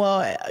right,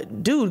 well,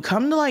 dude,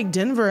 come to like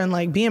Denver and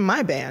like be in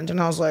my band. And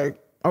I was like,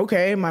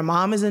 okay, my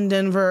mom is in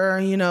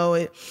Denver, you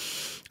know,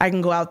 I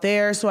can go out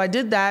there. So I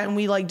did that, and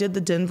we like did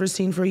the Denver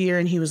scene for a year.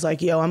 And he was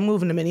like, yo, I'm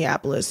moving to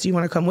Minneapolis. Do you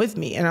want to come with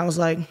me? And I was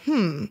like,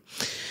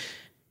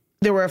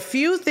 There were a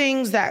few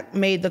things that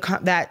made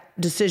that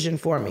decision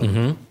for me.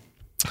 Mm-hmm.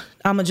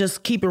 I'm going to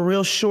just keep it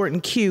real short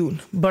and cute.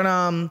 But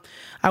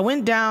I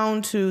went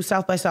down to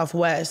South by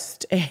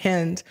Southwest,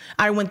 and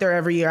I went there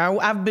every year.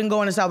 I've been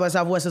going to South by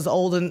Southwest as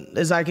old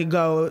as I could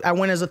go. I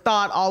went as a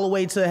thought all the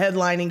way to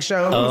headlining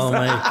shows. Oh,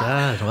 my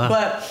God. Wow.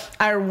 But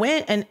I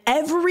went, and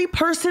every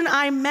person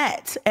I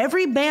met,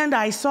 every band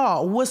I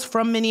saw was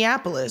from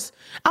Minneapolis.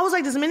 I was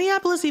like, does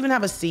Minneapolis even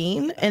have a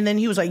scene? And then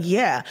he was like,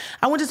 yeah.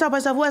 I went to South by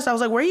Southwest. I was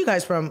like, where are you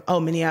guys from?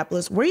 Oh,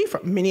 Minneapolis. Where are you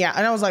from? Minneapolis.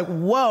 And I was like,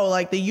 whoa,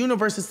 like the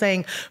universe is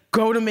saying,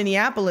 go to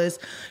Minneapolis.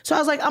 So I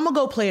was like, I'm going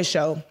to go play a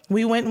show.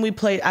 We went and we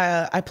played.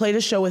 I played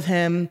a show with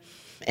him.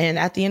 And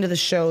at the end of the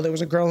show, there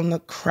was a girl in the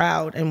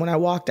crowd. And when I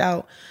walked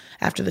out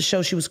after the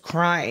show, she was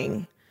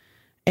crying.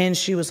 And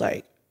she was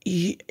like,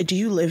 do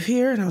you live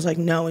here? And I was like,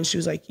 no. And she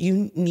was like,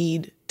 you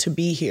need to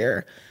be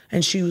here.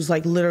 And she was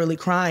like literally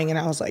crying. And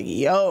I was like,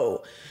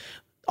 yo,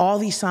 all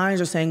these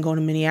signs are saying go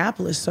to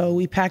Minneapolis. So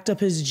we packed up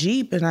his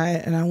Jeep and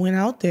I went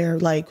out there.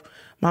 Like,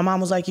 my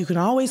mom was like, you can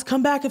always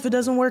come back if it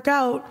doesn't work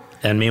out.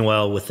 And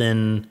meanwhile,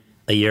 within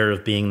a year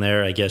of being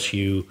there, I guess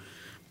you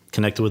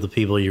connected with the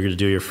people. You're going to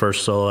do your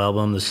first solo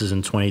album. This is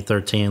in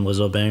 2013,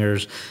 Lizzo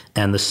Bangers.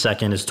 And the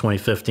second is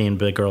 2015,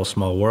 Big Girl,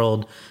 Small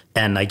World.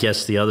 And I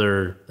guess the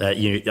other,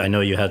 I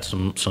know you had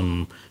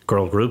some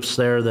girl groups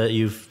there that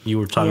you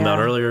were talking about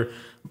earlier.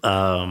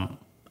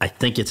 I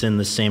think it's in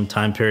the same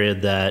time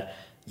period that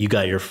you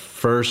got your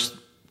first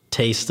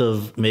taste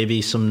of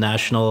maybe some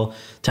national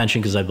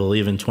attention, because I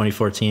believe in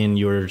 2014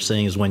 you were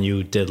saying is when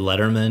you did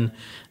Letterman.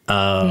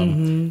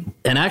 And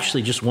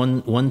actually, just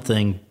one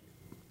thing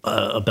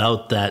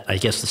about that, I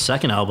guess the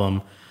second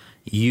album,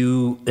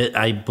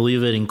 I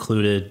believe it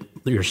included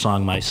your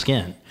song My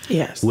Skin.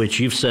 Yes. Which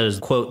you've said is,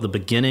 quote, the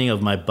beginning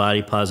of my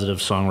body positive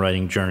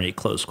songwriting journey,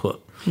 close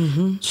quote.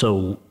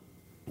 So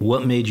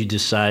what made you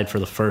decide for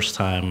the first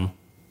time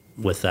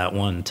with that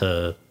one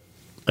to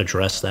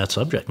address that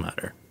subject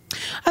matter?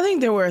 I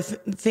think there were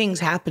things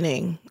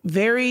happening,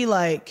 very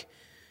like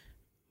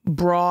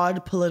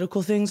broad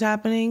political things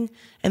happening,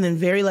 and then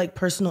very like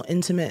personal,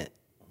 intimate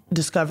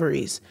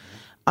discoveries.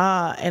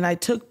 And I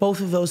took both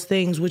of those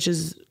things, which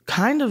is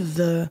kind of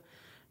the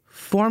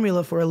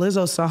formula for a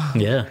Lizzo song.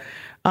 Yeah.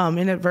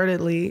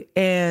 Inadvertently,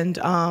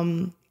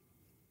 and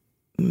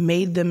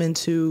made them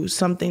into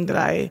something that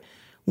I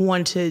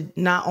wanted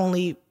not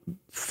only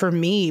for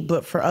me,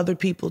 but for other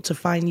people to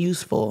find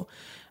useful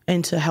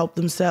and to help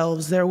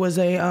themselves. There was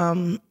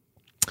an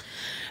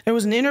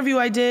interview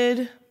I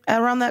did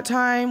around that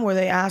time where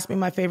they asked me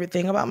my favorite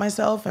thing about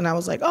myself, and I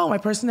was like, oh, my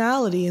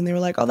personality. And they were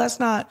like, oh, that's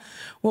not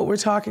what we're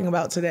talking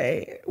about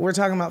today. We're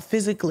talking about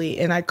physically.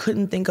 And I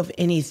couldn't think of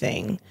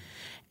anything.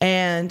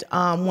 And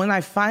when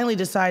I finally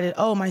decided,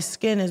 oh, my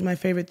skin is my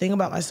favorite thing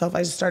about myself,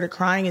 I just started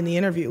crying in the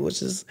interview,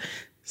 which is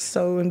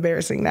so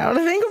embarrassing now to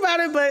think about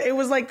it. But it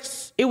was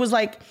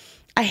like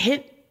I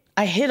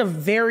hit a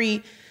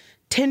very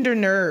tender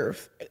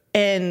nerve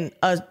and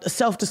a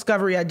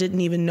self-discovery I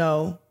didn't even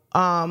know.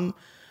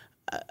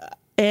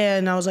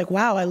 And I was like,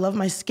 wow, I love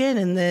my skin.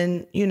 And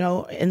then,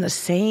 in the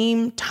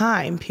same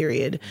time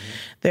period,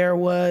 there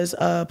was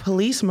a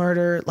police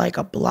murder like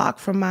a block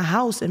from my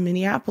house in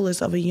Minneapolis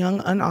of a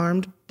young,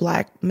 unarmed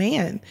Black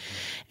man.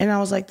 And I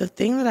was like, the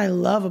thing that I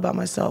love about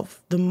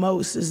myself the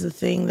most is the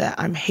thing that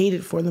I'm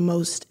hated for the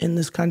most in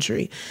this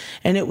country.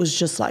 And it was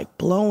just like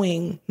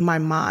blowing my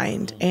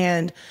mind.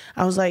 And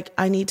I was like,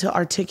 I need to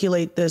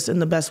articulate this in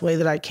the best way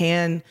that I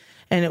can.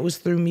 And it was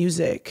through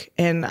music.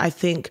 And I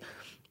think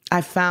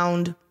I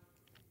found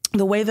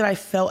the way that I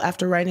felt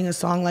after writing a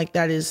song like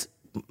that is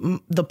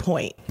the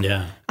point.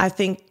 Yeah. I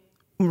think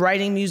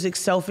writing music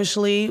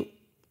selfishly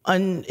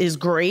is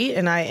great,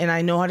 and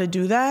I know how to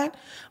do that.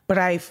 But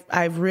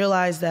I've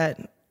realized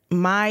that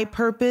my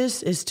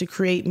purpose is to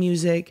create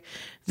music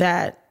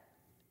that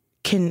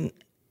can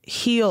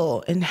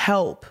heal and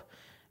help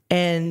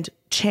and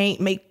change,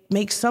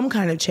 make some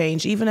kind of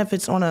change, even if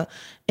it's on a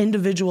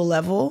individual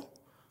level.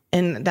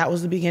 And that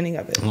was the beginning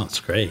of it. Well, that's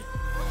great.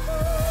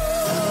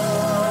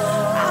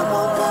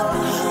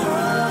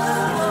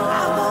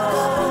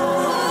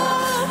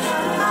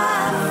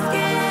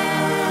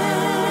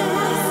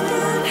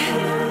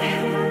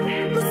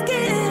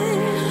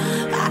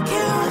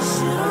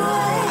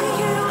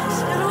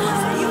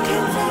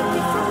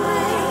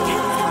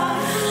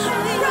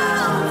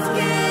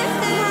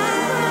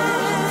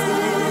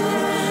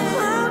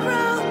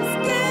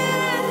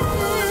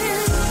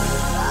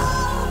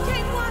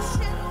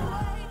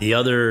 The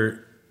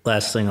other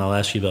last thing I'll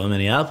ask you about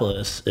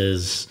Minneapolis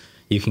is,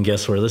 you can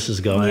guess where this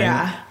is going.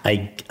 Yeah.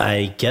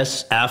 I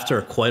guess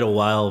after quite a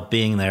while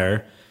being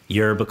there,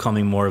 you're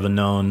becoming more of a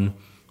known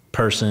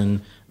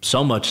person,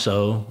 so much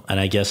so, and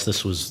I guess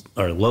this was,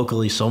 or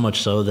locally, so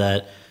much so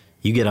that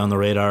you get on the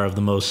radar of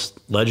the most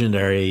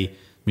legendary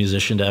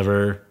musician to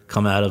ever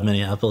come out of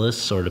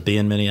Minneapolis or to be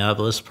in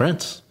Minneapolis,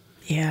 Prince.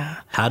 Yeah.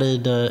 How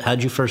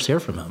did you first hear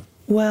from him?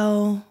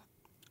 Well,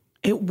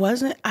 it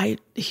wasn't,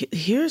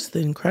 here's the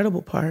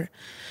incredible part,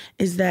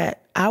 is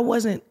that I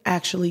wasn't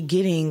actually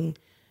getting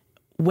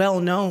well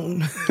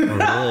known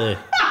Oh,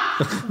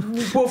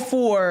 really?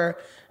 before,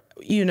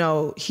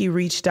 he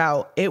reached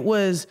out. It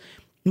was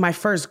my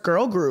first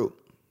girl group.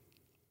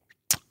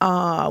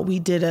 We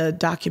did a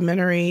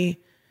documentary,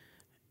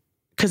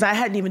 because I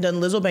hadn't even done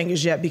Lizzo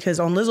Bangers yet, because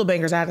on Lizzo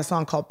Bangers I had a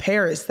song called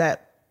Paris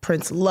that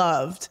Prince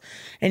loved,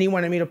 and he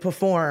wanted me to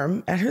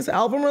perform at his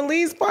album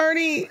release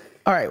party.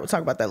 All right, we'll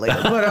talk about that later.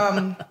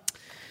 But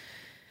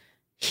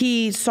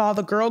he saw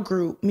the girl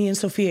group, me and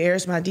Sophia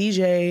Ayers, my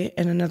DJ,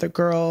 and another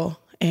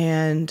girl,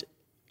 and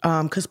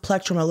because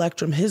Plectrum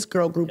Electrum, his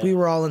girl group, we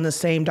were all in the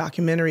same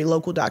documentary,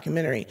 local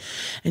documentary.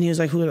 And he was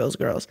like, who are those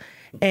girls?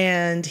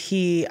 And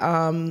he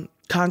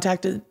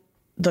contacted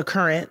The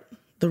Current,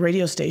 the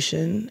radio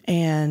station,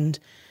 and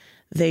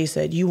they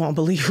said, you won't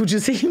believe who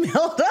just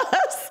emailed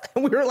us.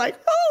 And we were like,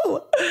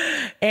 oh.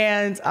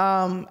 And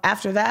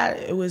after that,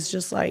 it was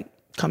just like,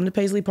 come to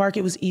Paisley Park.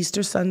 It was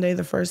Easter Sunday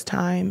the first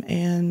time.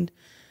 And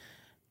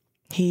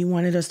he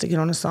wanted us to get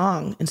on a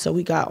song. And so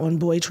we got on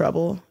Boy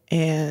Trouble,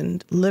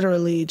 and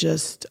literally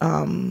just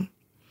one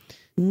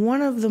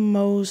of the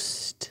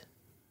most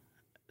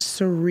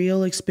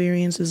surreal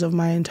experiences of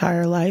my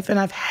entire life. And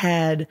I've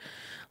had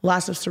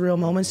lots of surreal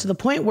moments to the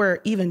point where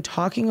even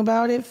talking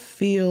about it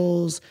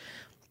feels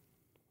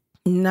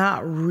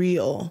not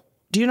real.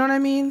 Do you know what I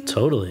mean?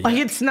 Totally. Like,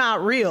 it's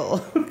not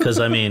real. Because,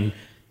 I mean,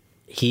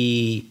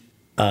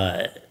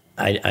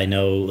 I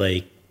know,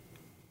 like,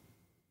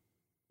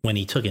 when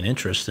he took an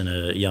interest in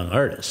a young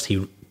artist,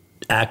 he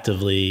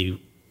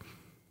actively,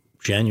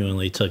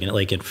 genuinely took it.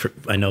 Like,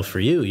 I know for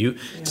you,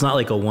 it's not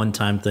like a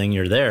one-time thing.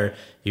 You're there.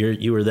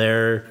 You were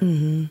there.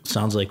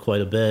 Sounds like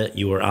quite a bit.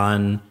 You were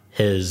on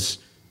his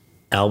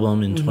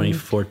album in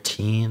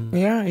 2014.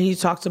 Yeah, and he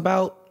talked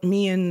about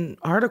me in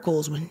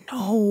articles when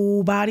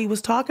nobody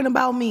was talking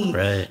about me.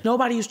 Right.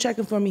 Nobody was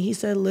checking for me. He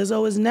said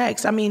Lizzo is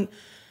next. I mean,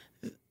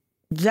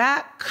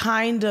 that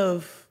kind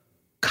of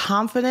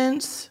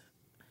confidence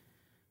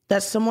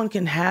that someone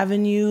can have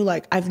in you,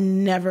 like, I've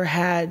never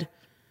had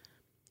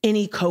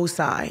any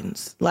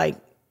cosigns, like,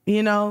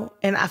 you know?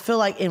 And I feel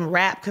like in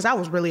rap, because I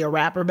was really a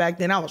rapper back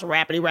then, I was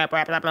rapidy rap.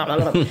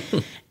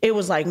 It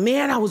was like,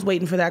 man, I was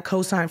waiting for that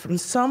cosign from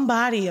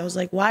somebody. I was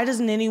like, why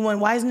isn't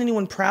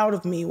anyone proud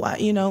of me? Why,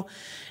 you know?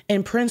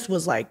 And Prince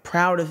was like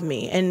proud of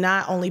me. And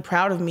not only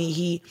proud of me,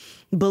 he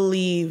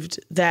believed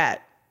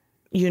that,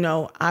 you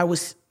know, I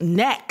was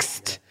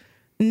next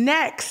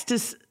to,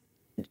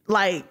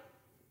 like,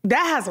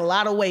 that has a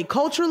lot of weight.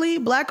 Culturally,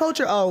 Black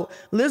culture, oh,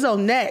 Lizzo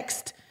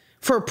next.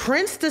 For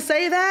Prince to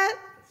say that?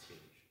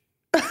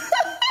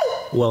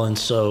 Well, and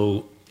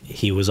so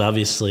he was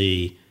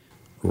obviously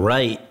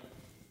right,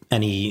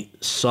 and he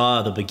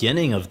saw the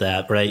beginning of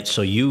that, right?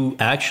 So you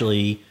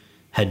actually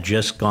had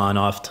just gone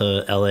off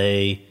to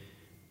LA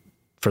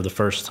for the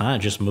first time,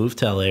 just moved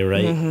to LA,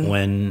 right?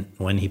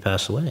 When he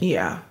passed away.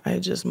 Yeah, I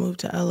just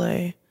moved to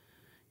LA.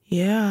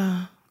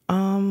 Yeah.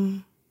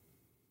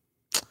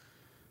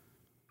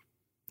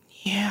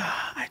 Yeah,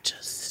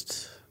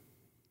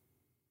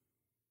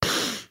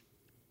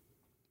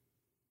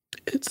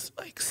 it's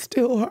like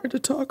still hard to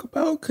talk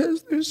about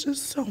because there's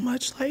so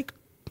much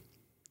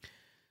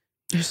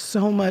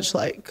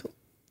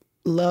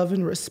love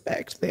and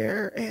respect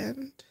there,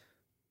 and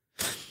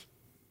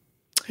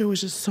there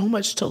was just so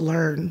much to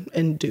learn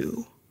and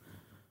do,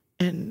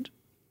 and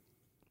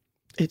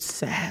it's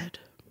sad,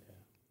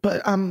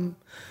 but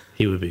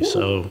he would be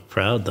so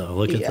proud, though.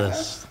 Look at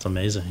this. It's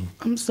amazing.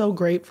 I'm so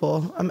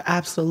grateful. I'm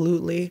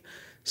absolutely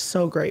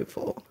so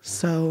grateful.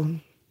 So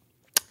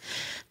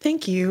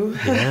thank you.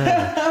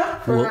 Yeah.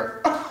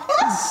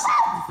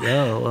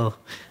 Well,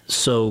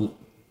 so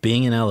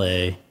being in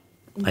LA,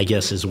 I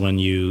guess, is when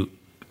you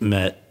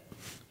met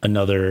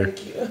another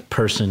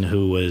person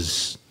who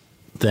was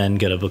then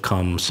going to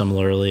become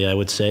similarly, I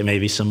would say,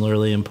 maybe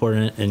similarly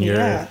important in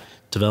your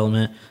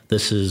development.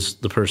 This is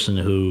the person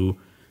who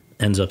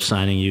ends up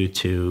signing you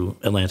to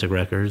Atlantic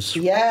Records.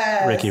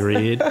 Yes. Ricky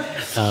Reed.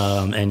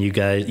 And you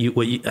guys,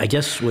 I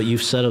guess what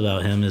you've said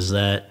about him is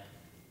that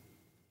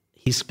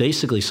he's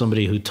basically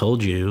somebody who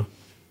told you,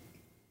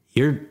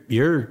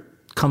 you're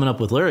coming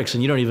up with lyrics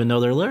and you don't even know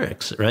their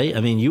lyrics, right?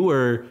 I mean, you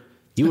were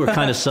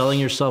kind of selling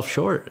yourself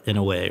short in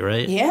a way,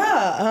 right?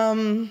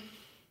 Yeah.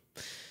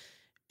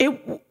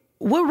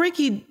 What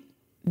Ricky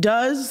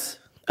does,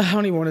 I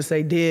don't even want to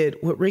say did,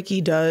 what Ricky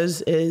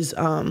does is,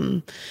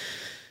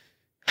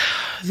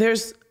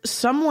 there's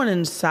someone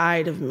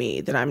inside of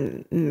me that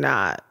I'm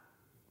not,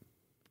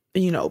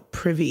 you know,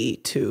 privy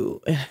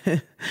to.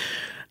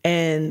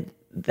 And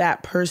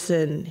that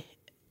person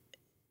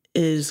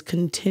is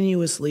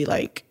continuously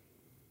like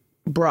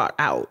brought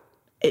out.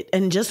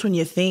 And just when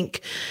you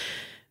think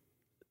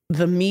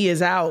the me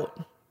is out,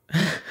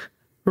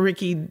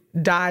 Ricky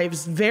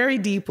dives very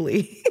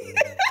deeply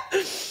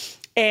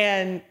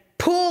and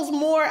pulls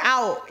more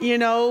out, you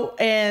know?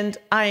 And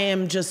I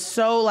am just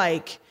so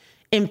like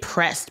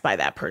impressed by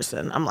that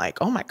person. I'm like,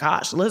 oh my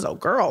gosh, Lizzo,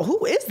 girl,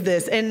 who is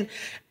this? And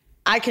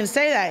I can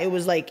say that it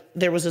was like,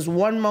 there was this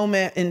one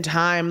moment in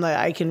time that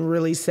I can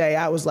really say,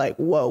 I was like,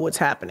 whoa, what's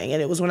happening?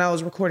 And it was when I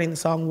was recording the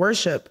song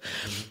Worship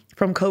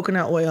from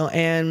Coconut Oil.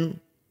 And,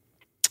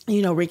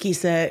 you know, Ricky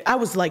said, I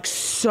was like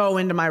so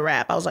into my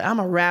rap. I was like, I'm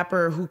a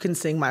rapper who can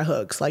sing my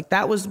hooks. Like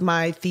that was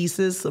my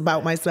thesis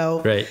about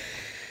myself. Right.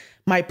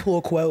 My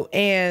pull quote.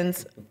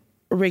 And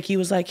Ricky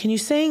was like, can you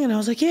sing? And I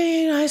was like,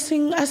 yeah, I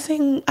sing.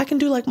 I can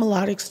do like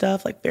melodic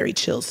stuff, like very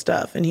chill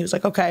stuff. And he was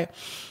like, okay,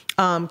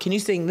 can you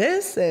sing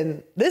this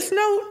and this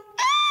note?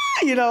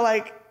 You know,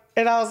 like,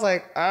 and I was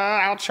like,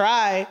 I'll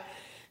try.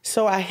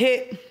 So I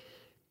hit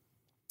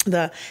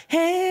the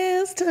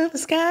hands to the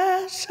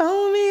sky,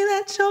 show me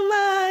that you're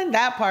mine.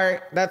 That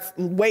part, that's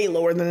way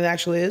lower than it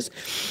actually is.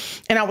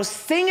 And I was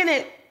singing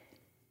it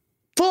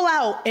full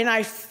out, and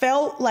I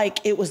felt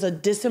like it was a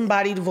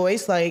disembodied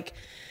voice, like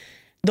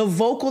the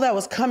vocal that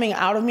was coming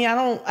out of me, I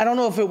don't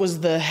know if it was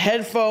the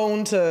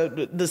headphone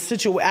to the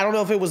situation. I don't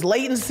know if it was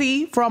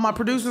latency for all my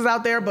producers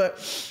out there, but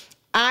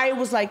I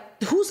was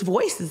like, whose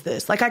voice is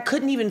this? Like, I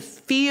couldn't even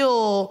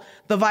feel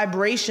the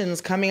vibrations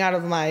coming out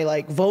of my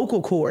like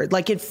vocal cord.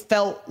 Like, it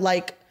felt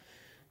like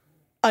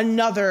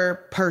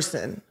another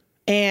person.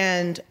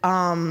 And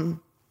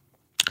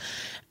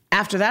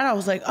after that, I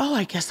was like, oh,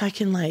 I guess I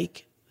can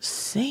like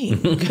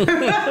sing.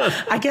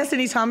 I guess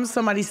anytime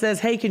somebody says,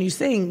 hey, can you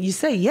sing? You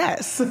say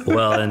yes.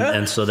 Well,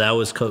 and so that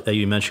was,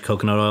 you mentioned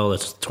Coconut Oil.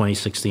 That's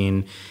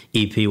 2016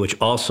 EP, which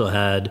also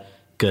had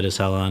Good as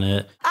Hell on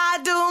it. I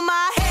do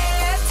my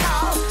head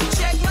talk,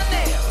 check my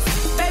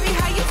nails. Baby,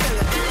 how you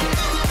feeling?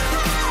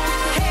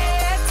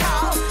 Head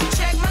talk,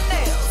 check my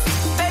nails.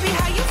 Baby,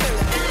 how you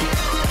feeling?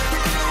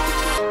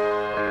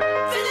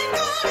 Feeling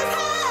good as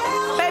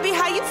hell. Baby,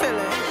 how you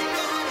feeling?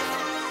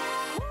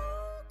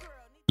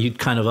 You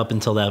kind of, up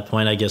until that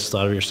point, I guess,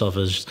 thought of yourself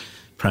as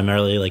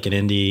primarily like an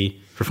indie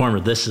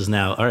performer. This is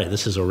now, all right,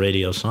 this is a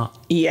radio song.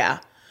 Yeah.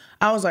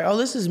 I was like, oh,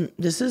 this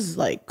is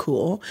like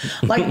cool.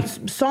 Like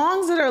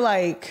songs that are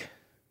like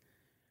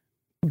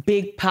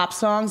big pop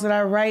songs that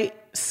I write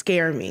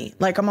scare me.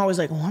 Like, I'm always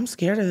like, oh, I'm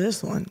scared of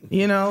this one,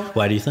 you know?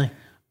 Why do you think?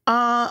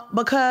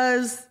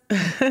 Because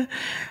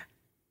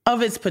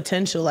of its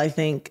potential, I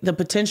think. The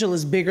potential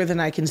is bigger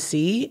than I can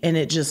see, and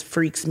it just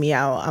freaks me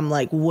out. I'm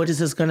like, what is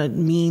this gonna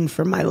mean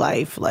for my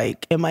life?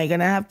 Like, am I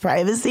gonna have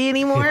privacy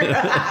anymore?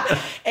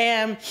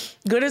 And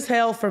Good as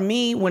Hell, for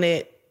me, when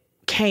it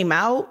came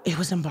out, it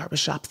was in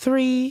Barbershop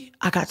 3.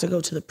 I got to go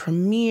to the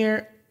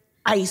premiere.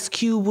 Ice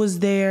Cube was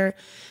there.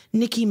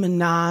 Nicki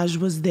Minaj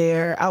was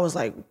there. I was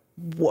like,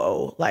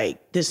 whoa,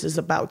 like, this is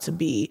about to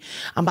be,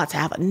 I'm about to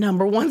have a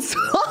 #1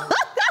 song.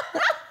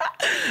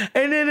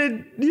 And then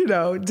it, you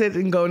know,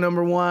 didn't go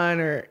 #1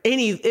 or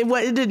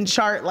it didn't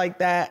chart like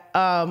that.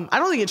 I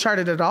don't think it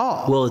charted at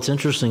all. Well, it's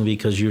interesting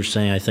because you're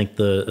saying, I think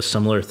a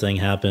similar thing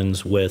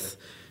happens with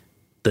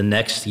the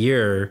next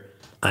year.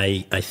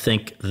 I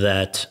think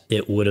that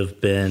it would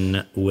have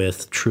been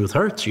with Truth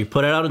Hurts. You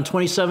put it out in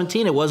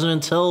 2017. It wasn't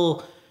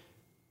until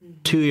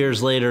 2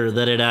 years later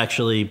that it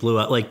actually blew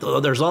out. Like,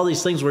 there's all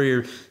these things where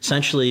you're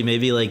essentially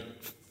maybe like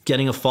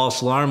getting a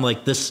false alarm,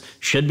 like, this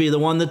should be the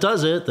one that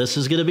does it. This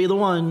is going to be the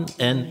one.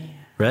 And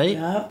right.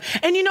 Yep.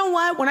 And you know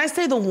what? When I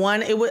say the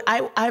one, it was,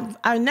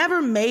 I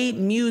never made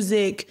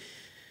music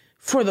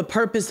for the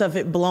purpose of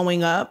it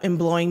blowing up and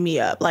blowing me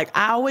up. Like,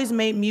 I always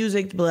made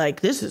music to be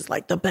like, this is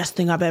like the best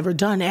thing I've ever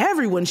done.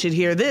 Everyone should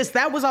hear this.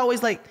 That was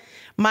always like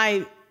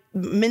my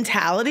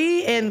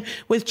mentality. And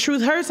with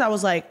Truth Hurts, I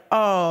was like,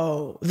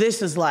 oh,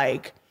 this is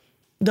like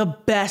the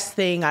best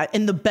thing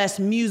and the best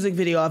music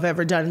video I've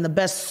ever done and the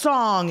best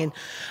song. And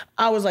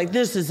I was like,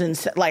 this is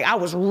insane. Like, I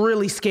was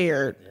really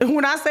scared.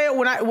 When I say it,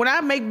 when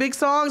I make big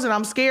songs and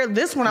I'm scared,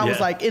 this one I was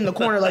like in the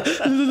corner, like,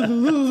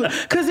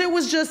 because it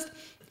was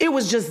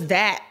just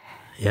that.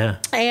 Yeah.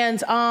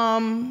 And,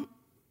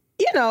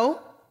 you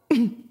know,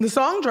 the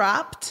song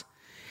dropped,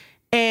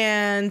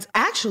 and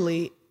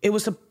actually it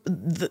was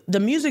the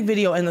music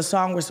video and the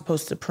song were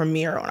supposed to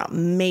premiere on a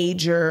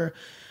major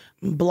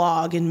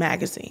blog and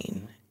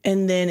magazine.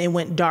 And then it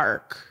went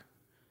dark.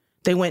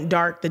 They went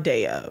dark the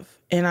day of.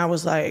 And I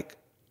was like,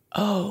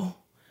 oh,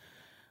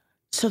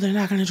 so they're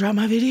not going to drop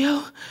my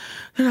video?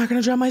 They're not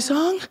going to drop my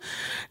song?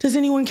 Does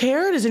anyone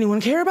care? Does anyone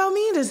care about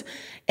me?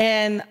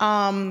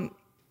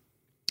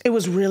 It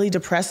was really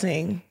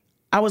depressing.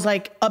 I was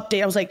like,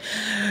 update. I was like,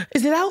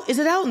 is it out? Is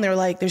it out? And they're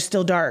like, they're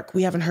still dark.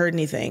 We haven't heard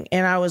anything.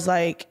 And I was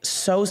like,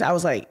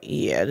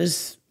 yeah,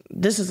 this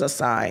is a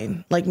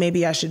sign. Like,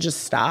 maybe I should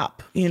just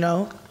stop, you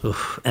know?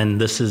 Oof.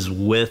 And this is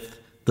with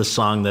the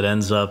song that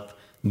ends up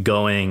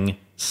going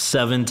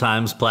 7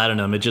 times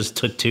platinum. It just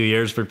took 2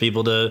 years for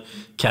people to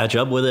catch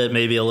up with it.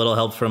 Maybe a little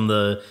help from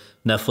the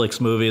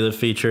Netflix movie that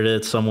featured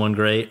it, Someone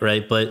Great,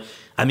 right? But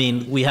I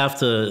mean,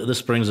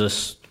 this brings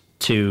us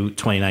to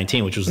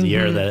 2019, which was the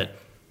year that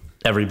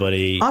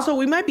everybody... Also,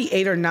 we might be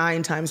 8 or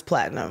 9 times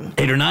platinum.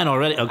 8 or 9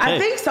 already? Okay. I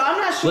think so. I'm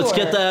not sure. Let's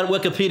get that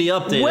Wikipedia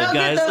updated,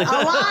 guys.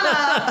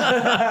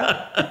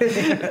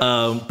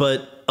 Alana.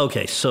 But,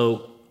 okay,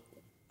 so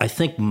I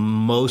think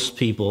most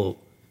people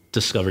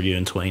discovered you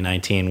in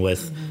 2019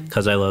 with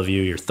Cause I Love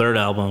You, your third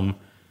album.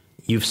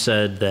 You've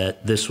said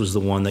that this was the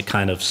one that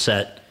kind of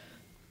that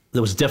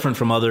was different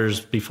from others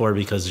before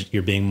because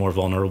you're being more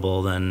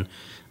vulnerable than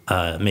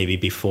maybe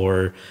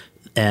before.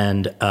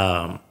 And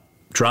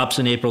drops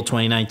in April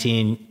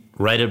 2019,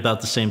 right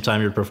about the same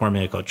time you're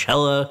performing at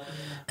Coachella.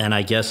 And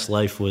I guess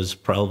life was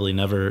probably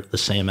never the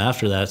same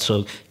after that.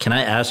 So can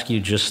I ask you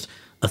just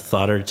a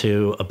thought or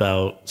two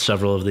about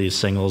several of these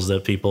singles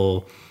that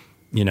people,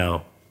 you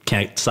know,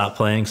 can't stop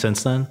playing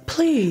since then?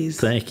 Please.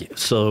 Thank you.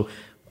 So,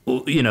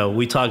 you know,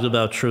 we talked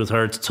about Truth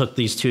Hurts, took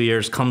these 2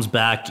 years, comes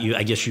back.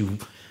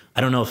 I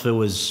don't know if it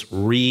was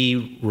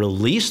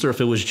re-released or if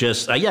it was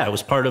just, it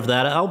was part of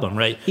that album,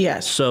 right?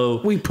 Yes.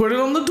 So we put it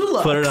on the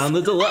deluxe.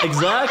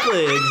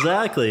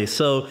 Exactly.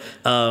 So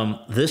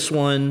this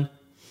one,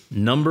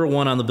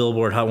 #1 on the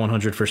Billboard Hot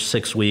 100 for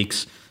 6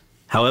 weeks.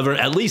 However,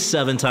 at least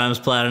 7 times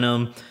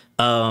platinum.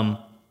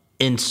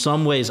 in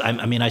some ways,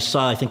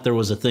 I think there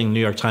was a thing New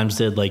York Times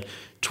did, like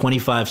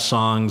 25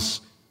 songs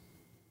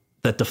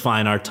that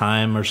define our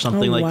time or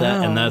something like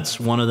that. And that's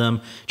one of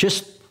them.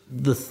 Just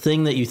the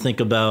thing that you think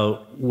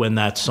about when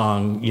that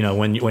song, you know,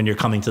 when you're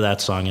coming to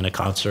that song in a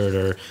concert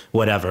or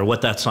whatever,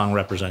 what that song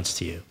represents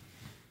to you.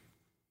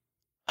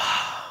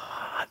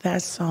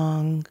 That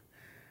song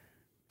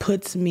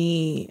puts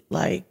me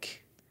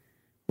like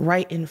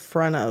right in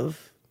front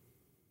of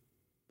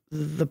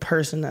the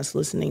person that's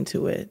listening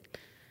to it.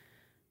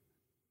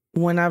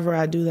 Whenever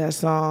I do that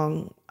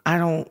song, I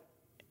don't,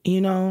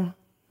 you know,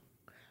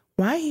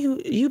 why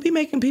you be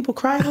making people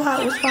cry a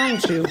lot? What's wrong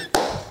with you?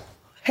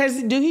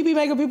 Do he be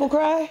making people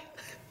cry?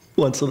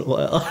 Once in a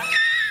while.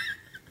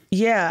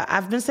 Yeah,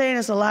 I've been saying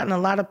this a lot, and a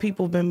lot of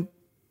people have been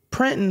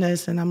printing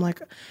this, and I'm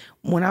like,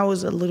 when I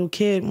was a little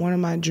kid, one of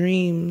my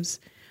dreams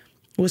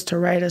was to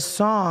write a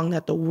song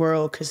that the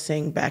world could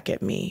sing back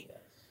at me.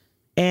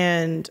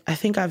 And I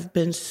think I've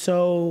been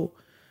so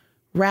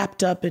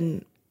wrapped up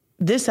in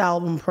this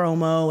album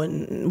promo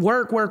and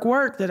work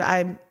that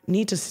I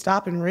need to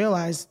stop and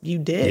realize you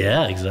did.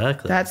 Yeah,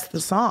 exactly. That's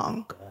the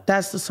song.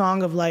 That's the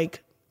song of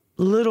like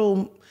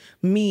little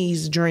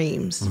me's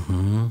dreams.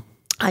 Mm-hmm.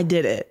 I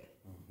did it.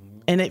 Mm-hmm.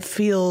 And it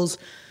feels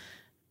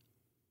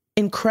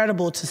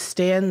incredible to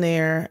stand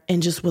there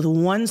and just with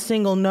one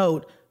single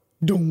note,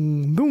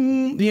 doom,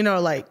 doom, you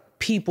know, like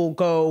people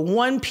go,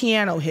 one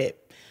piano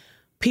hit,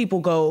 people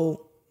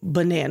go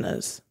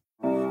bananas.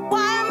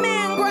 Why are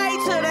men great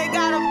till they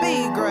gotta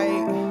be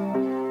great?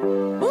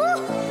 Woo.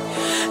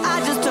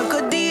 I just took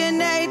a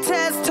DNA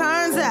test,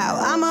 turns out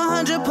I'm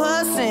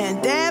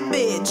 100% that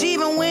bitch.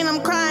 Even when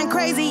I'm crying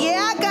crazy,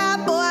 yeah, I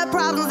got boy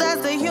problems,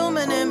 that's the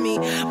human in me.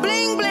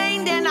 Bling,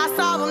 bling, then I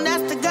solve them,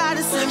 that's the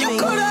goddess in me. You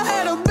could've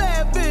had a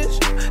bad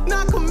bitch,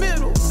 not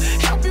committal.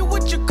 Help you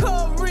with your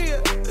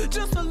career,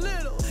 just a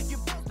little. You're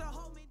supposed to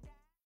hold me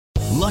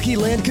down. Lucky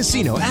Land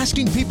Casino,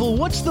 asking people,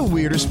 what's the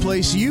weirdest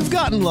place you've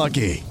gotten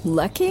lucky?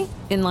 Lucky?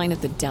 In line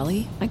at the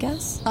deli, I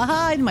guess?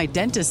 Aha, in my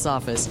dentist's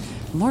office.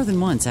 More than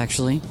once,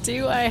 actually.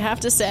 Do I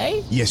have to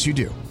say? Yes, you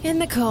do. In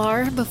the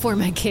car before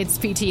my kids'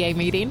 PTA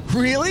meeting.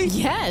 Really?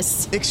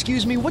 Yes.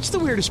 Excuse me, what's the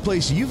weirdest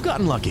place you've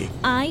gotten lucky?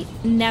 I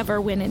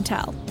never win and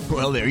tell.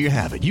 Well, there you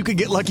have it. You can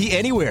get lucky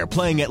anywhere,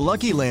 playing at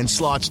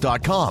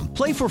LuckyLandSlots.com.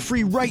 Play for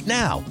free right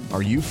now.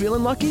 Are you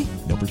feeling lucky?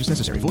 No purchase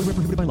necessary. Void where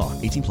prohibited by law.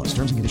 18+.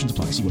 Terms and conditions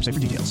apply. See website for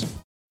details.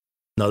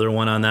 Another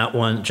one on that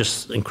one.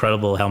 Just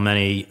incredible how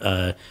many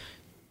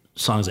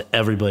songs that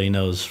everybody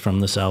knows from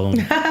this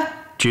album.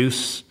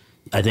 Juice.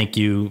 I think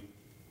you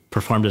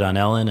performed it on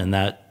Ellen, and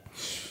that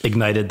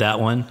ignited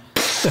that one,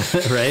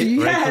 right? Yes.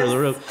 Right through the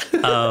roof.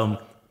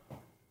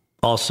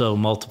 Also,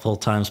 multiple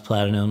times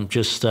platinum.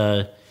 Just,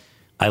 I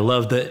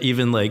love that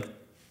even like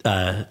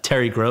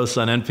Terry Gross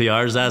on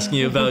NPR is asking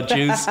you about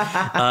Juice.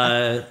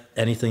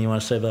 Anything you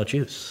want to say about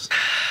Juice?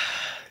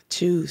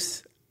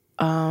 Juice.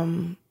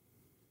 I'm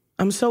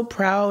so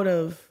proud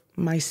of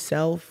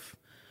myself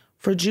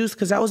for Juice,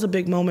 because that was a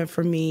big moment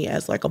for me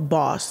as like a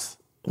boss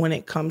when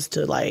it comes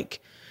to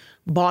like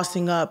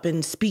bossing up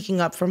and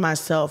speaking up for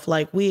myself.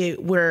 Like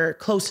we're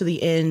close to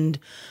the end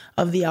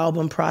of the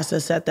album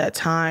process at that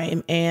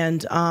time.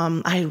 And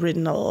I had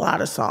written a lot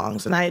of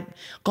songs and I had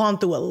gone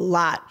through a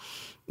lot,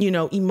 you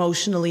know,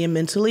 emotionally and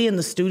mentally in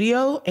the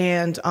studio.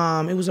 And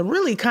it was a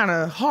really kind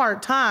of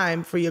hard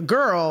time for your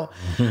girl.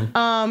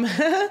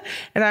 Mm-hmm.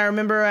 And I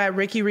remember I had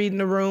Ricky Reed in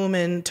the room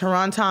and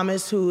Teron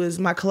Thomas, who is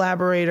my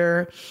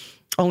collaborator,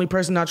 only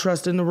person I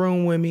trust in the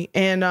room with me.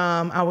 And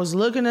I was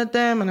looking at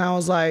them and I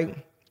was like,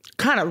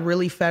 kind of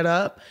really fed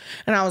up.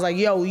 And I was like,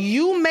 yo,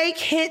 you make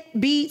hit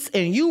beats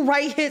and you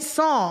write hit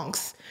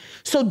songs.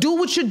 So do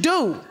what you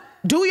do.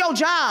 Do your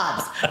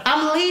jobs.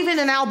 I'm leaving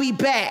and I'll be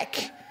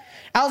back.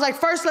 I was like,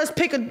 first let's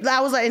pick and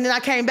then I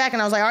came back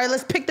and I was like, all right,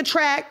 let's pick the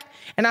track.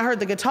 And I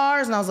heard the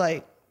guitars and I was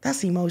like,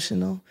 that's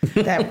emotional.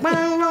 That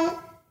boom,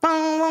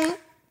 boom,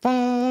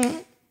 boom,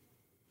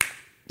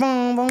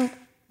 boom, boom,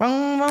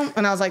 boom, boom.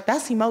 And I was like,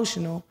 that's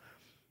emotional.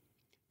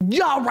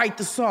 Y'all write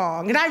the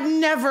song. And I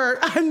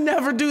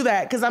never do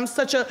that because I'm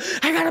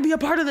I gotta be a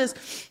part of this.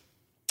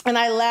 And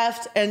I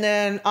left and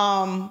then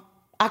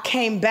I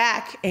came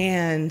back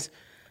and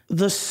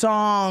the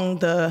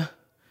song,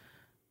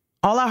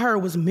 all I heard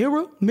was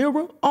mirror,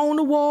 mirror on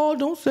the wall,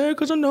 don't say it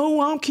because I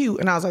know I'm cute.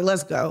 And I was like,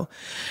 let's go.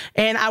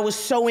 And I was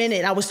so in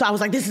it. I was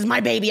like, this is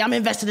my baby. I'm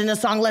invested in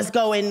this song. Let's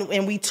go.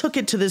 And we took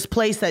it to this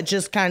place that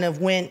just kind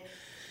of went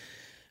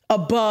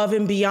above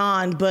and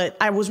beyond. But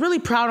I was really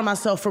proud of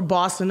myself for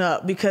bossing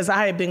up because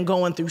I had been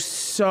going through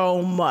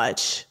so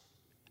much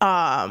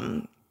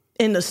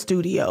in the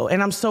studio.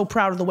 And I'm so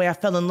proud of the way I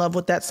fell in love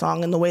with that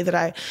song and the way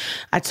that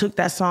I took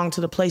that song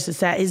to the place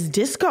it's at. It's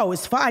disco.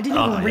 It's fun. I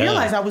didn't even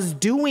realize I was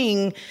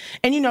doing,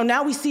 and you know,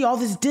 now we see all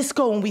this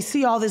disco and we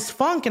see all this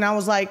funk. And I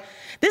was like,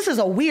 this is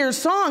a weird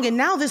song. And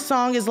now this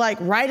song is like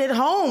right at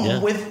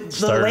home with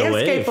the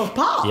landscape of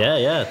pop. Yeah,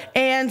 yeah.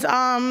 And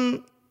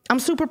I'm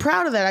super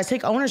proud of that. I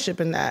take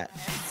ownership in that.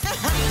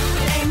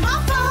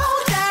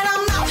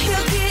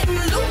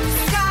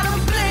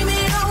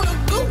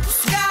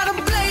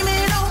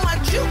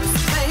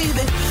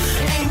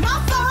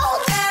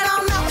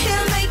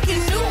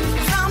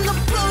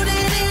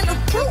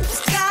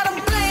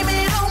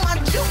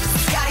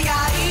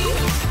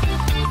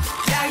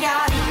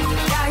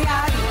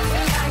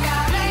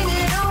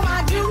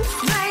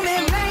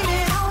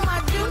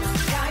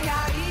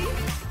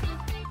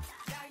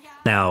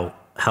 Now,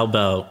 how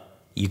about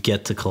you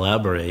get to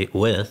collaborate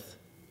with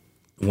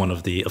one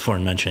of the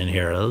aforementioned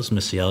heroes,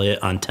 Missy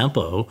Elliott, on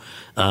Tempo?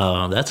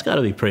 That's got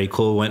to be pretty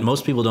cool when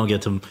most people don't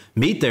get to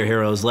meet their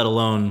heroes, let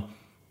alone,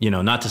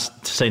 not to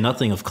say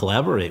nothing of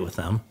collaborate with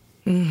them.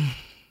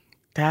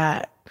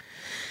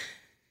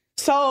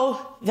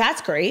 So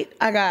that's great.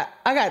 I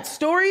got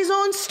stories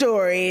on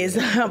stories,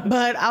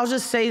 but I'll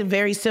just say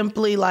very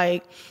simply,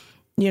 like,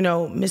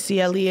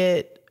 Missy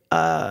Elliott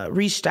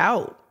reached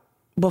out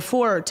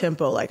before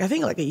Tempo, like I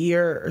think like a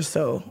year or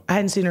so. I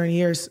hadn't seen her in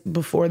years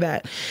before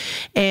that,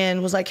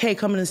 and was like, "Hey,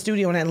 come in the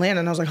studio in Atlanta."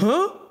 And I was like,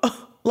 "Huh?"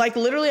 Like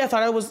literally, I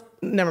thought I was.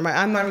 Never mind.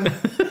 I'm not.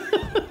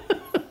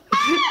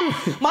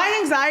 My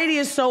anxiety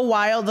is so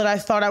wild that I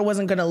thought I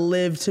wasn't gonna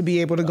live to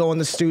be able to go in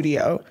the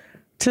studio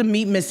to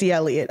meet Missy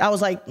Elliott. I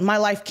was like, my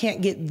life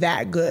can't get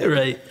that good.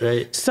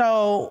 Right.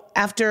 So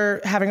after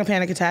having a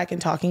panic attack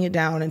and talking it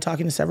down and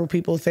talking to several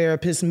people,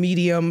 therapists,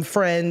 medium,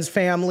 friends,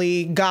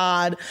 family,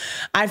 God,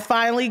 I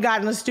finally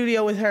got in the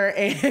studio with her,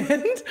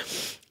 and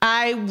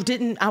I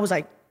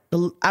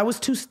was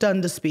too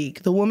stunned to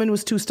speak. The woman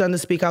was too stunned to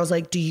speak. I was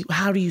like,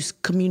 how do you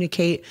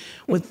communicate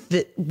with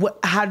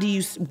how do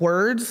you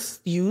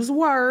use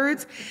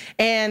words?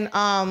 And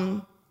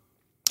I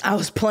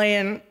was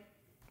playing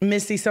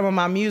Missy some of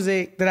my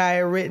music that I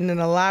had written, and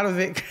a lot of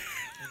it,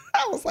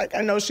 I was like,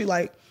 I know she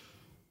like.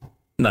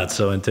 Not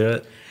so into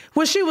it?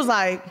 Well, she was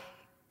like,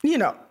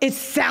 it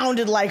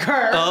sounded like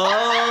her.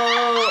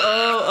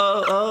 Oh.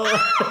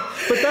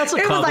 But that's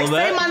a compliment. It was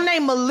like, say my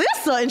name,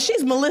 Melissa, and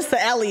she's Melissa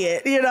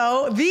Elliott,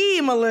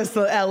 the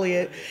Melissa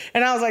Elliott.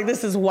 And I was like,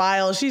 this is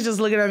wild. She's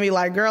just looking at me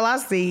like, girl, I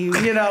see you,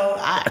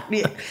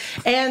 Yeah.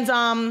 And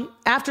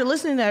after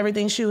listening to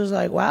everything, she was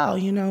like, wow,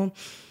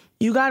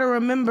 you got to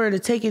remember to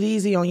take it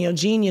easy on your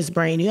genius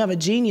brain. You have a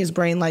genius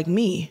brain like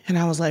me. And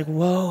I was like,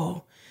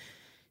 whoa,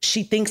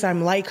 she thinks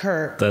I'm like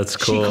her. That's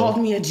cool. She called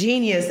me a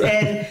genius.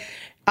 And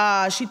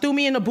she threw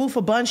me in the booth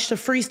a bunch to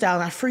freestyle.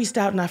 And I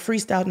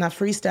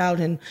freestyled.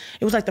 And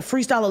it was like the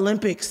Freestyle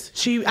Olympics.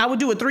 I would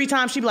do it 3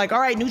 times. She'd be like,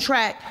 all right, new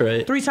track.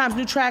 Right. 3 times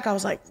new track. I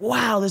was like,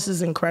 wow, this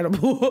is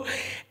incredible.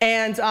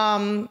 And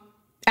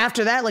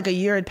after that, like a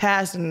year had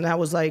passed, and that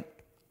was like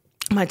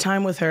my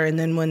time with her. And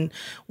then when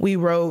we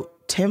wrote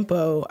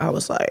Tempo, I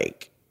was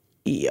like,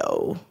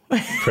 yo.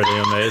 Pretty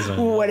amazing.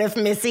 What if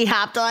Missy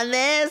hopped on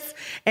this?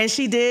 And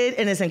she did,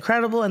 and it's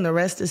incredible, and the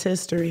rest is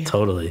history.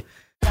 Totally.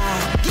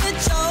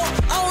 Get your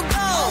own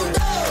dough.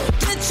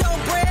 Get your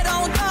bread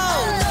on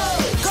dough.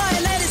 Go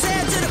ahead, ladies,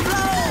 head to the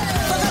floor.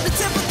 Fuck up the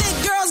Tempo, thick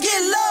girls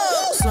get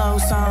low. Slow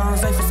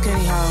songs, they for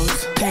skinny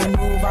hoes. Can't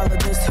move all of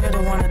this, hit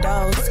to one of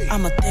those.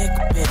 I'm a thick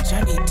bitch,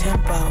 I need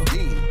tempo.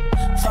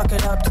 Fuck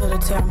it up to the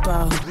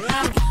tempo.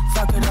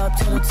 Fuck it up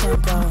to the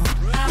tempo.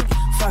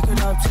 Fuck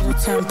it up to the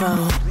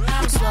tempo.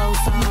 Slow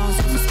songs,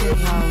 they for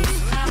skinny hoes.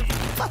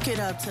 Fuck it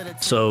up to the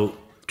tempo. So,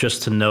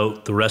 just to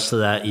note, the rest of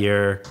that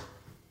year,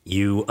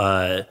 you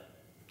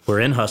were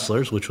in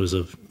Hustlers, which was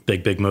a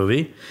big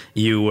movie.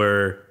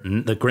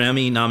 The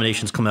Grammy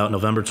nominations come out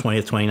November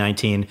 20th,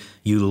 2019.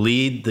 You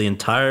lead the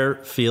entire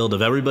field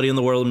of everybody in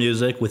the world of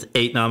music with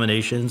 8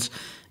 nominations,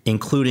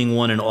 including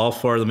one in all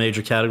 4 of the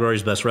major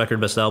categories: Best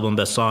Record, Best Album,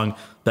 Best Song,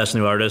 Best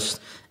New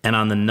Artist. And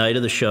on the night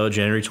of the show,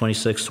 January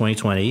 26,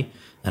 2020,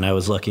 and I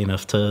was lucky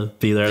enough to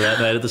be there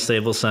that night at the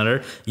Staples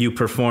Center, you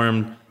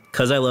performed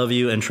 "'Cause I Love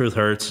You" and "Truth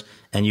Hurts,"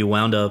 and you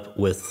wound up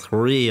with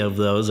 3 of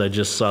those. I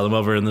just saw them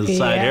over in the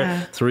side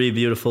here. 3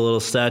 beautiful little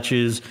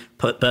statues.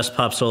 Best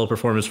Pop Solo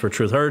Performance for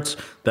 "Truth Hurts,"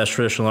 Best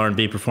Traditional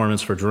R&B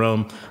Performance for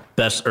Jerome,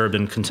 Best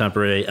Urban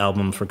Contemporary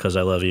Album for "'Cause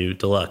I Love You"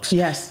 Deluxe.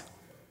 Yes.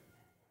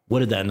 What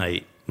did that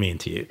night mean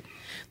to you?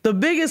 The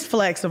biggest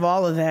flex of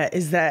all of that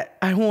is that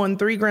I won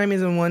 3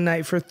 Grammys in one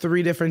night for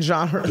 3 different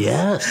genres.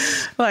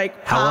 Yes.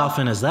 Like how pop,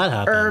 often has that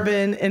happened?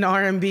 Urban, and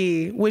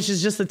R&B, which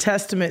is just a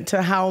testament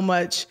to how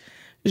much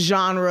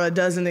genre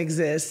doesn't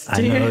exist.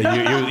 I know.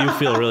 You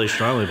feel really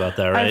strongly about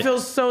that, right? I feel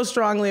so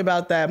strongly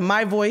about that.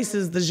 My voice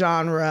is the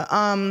genre.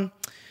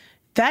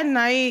 That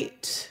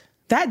night,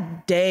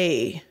 that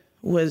day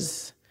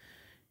was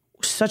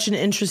such an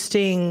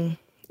interesting,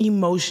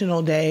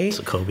 emotional day. It's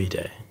a Kobe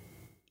day.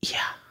 Yeah.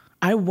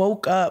 I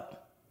woke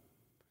up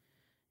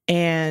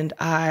and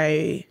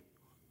I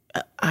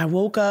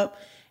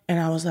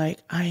was like,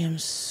 I am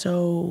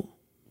so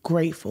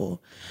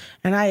grateful.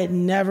 And I had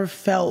never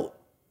felt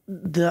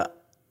the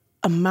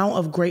amount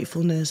of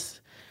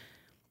gratefulness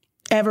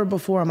ever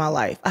before in my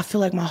life. I feel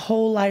like my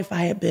whole life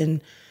I had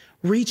been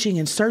reaching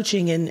and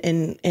searching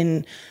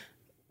and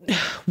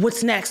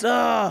what's next?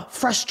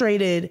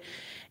 Frustrated.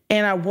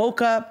 And I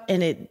woke up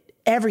and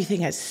everything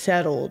had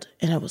settled.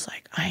 And I was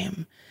like, I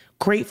am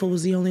grateful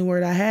was the only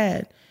word I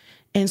had.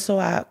 And so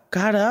I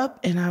got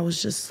up and I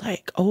was just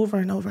like over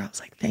and over. I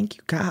was like, thank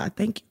you, God.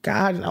 Thank you,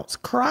 God. And I was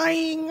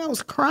crying.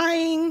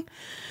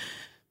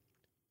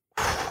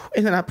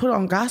 And then I put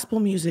on gospel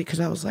music because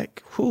I was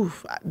like,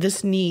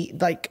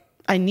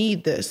 I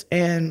need this.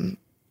 And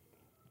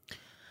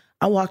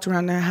I walked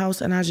around that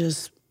house and I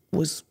just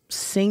was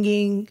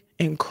singing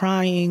and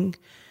crying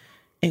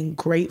and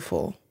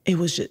grateful.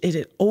 It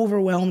had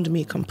overwhelmed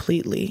me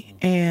completely.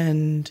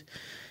 And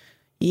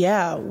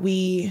yeah,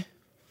 we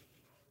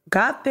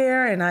got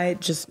there and I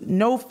just,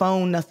 no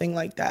phone, nothing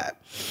like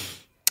that.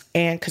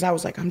 And because I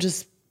was like, I'm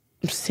just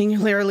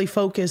singularly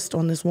focused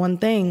on this one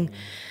thing.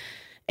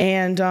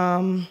 And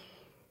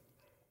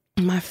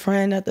my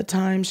friend at the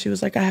time, she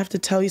was like, I have to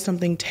tell you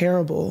something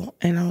terrible.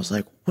 And I was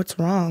like, what's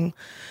wrong?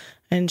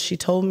 And she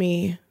told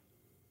me,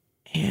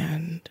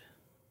 and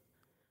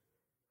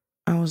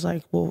I was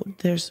like, well,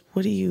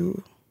 what do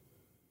you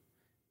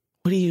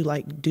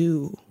like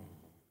do?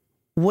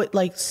 What,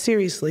 like,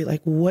 seriously,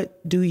 like,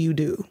 what do you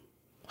do?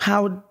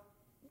 How,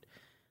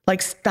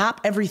 like,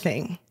 stop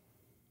everything.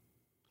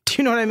 Do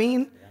you know what I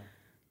mean? Yeah.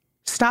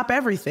 Stop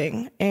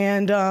everything.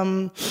 And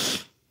you're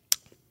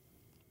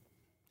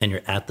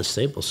at the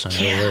Staples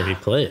Center where he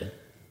played.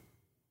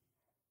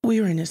 We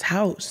were in his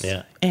house.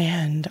 Yeah.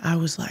 And I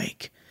was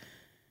like,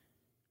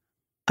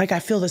 I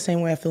feel the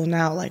same way I feel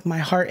now. Like, my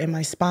heart and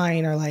my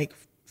spine are like,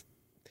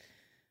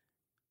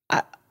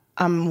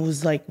 I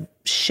was like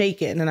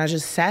shaken. And I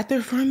just sat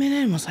there for a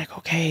minute and was like,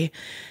 okay,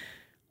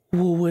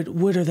 well,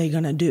 what are they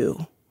gonna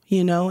do?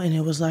 You know? And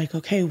it was like,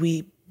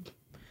 okay,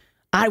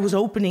 I was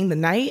opening the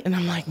night and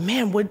I'm like,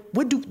 man, what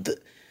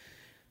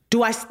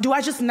do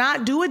I just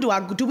not do it?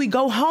 Do we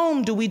go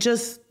home? Do we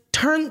just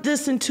turn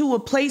this into a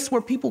place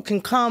where people can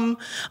come,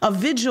 a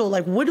vigil?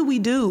 Like, what do we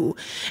do?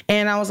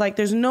 And I was like,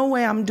 there's no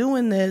way I'm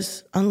doing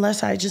this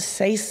unless I just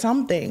say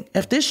something.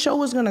 If this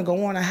show is gonna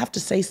go on, I have to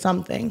say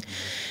something.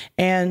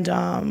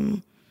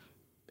 And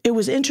it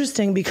was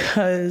interesting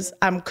because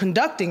I'm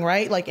conducting,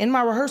 right? Like, in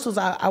my rehearsals,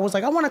 I was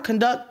like, I wanna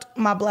conduct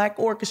my Black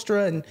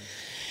orchestra,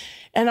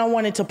 and I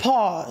wanted to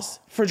pause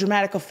for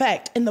dramatic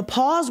effect. And the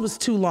pause was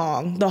too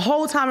long. The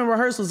whole time in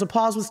rehearsals, the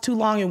pause was too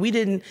long and we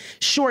didn't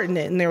shorten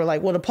it. And they were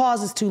like, well, the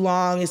pause is too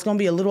long. It's gonna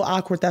be a little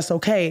awkward, that's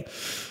okay.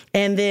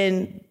 And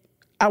then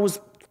I was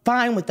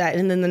fine with that.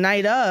 And then the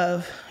night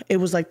of, it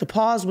was like the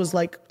pause was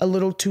like a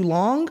little too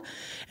long.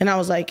 And I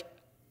was like,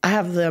 I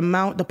have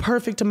the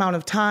perfect amount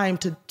of time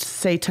to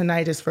say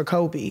tonight is for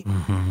Kobe.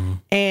 Mm-hmm.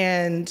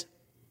 And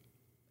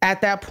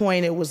at that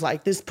point, it was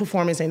like, this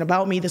performance ain't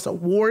about me. This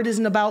award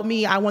isn't about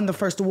me. I won the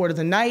first award of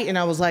the night. And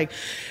I was like,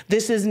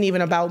 this isn't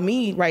even about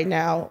me right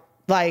now.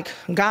 Like,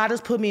 God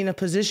has put me in a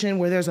position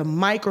where there's a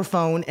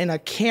microphone and a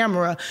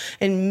camera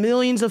and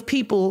millions of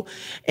people,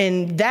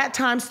 and that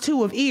times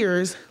 2 of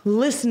ears,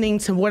 listening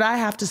to what I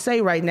have to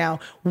say right now.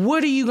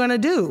 What are you gonna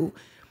do?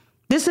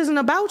 This isn't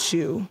about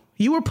you.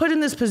 You were put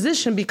in this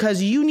position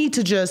because you need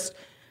to just,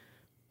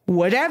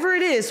 whatever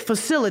it is,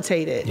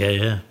 facilitate it.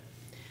 Yeah.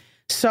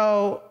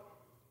 So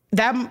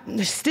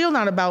that's still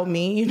not about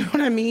me, you know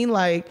what I mean?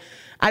 Like,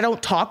 I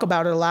don't talk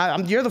about it a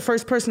lot. You're the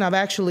first person I've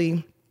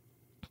actually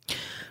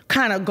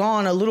kind of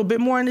gone a little bit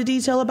more into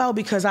detail about,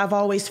 because I've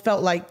always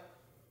felt like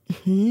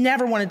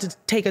never wanted to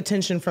take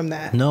attention from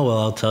that. No, well,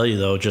 I'll tell you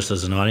though, just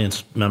as an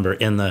audience member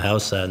in the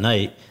house that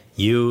night,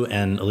 you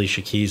and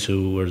Alicia Keys,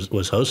 who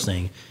was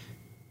hosting,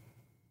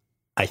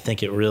 I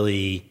think it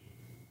really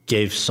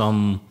gave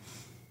some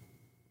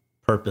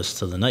purpose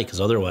to the night, because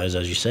otherwise,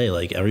 as you say,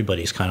 like,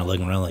 everybody's kind of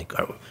looking around like,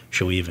 oh,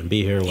 should we even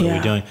be here? What are we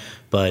doing?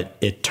 But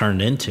it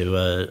turned into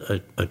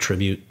a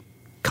tribute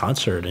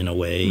concert in a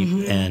way,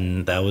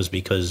 and that was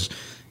because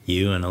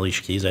you and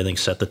Alicia Keys, I think,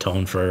 set the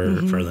tone for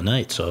the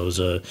night. So it was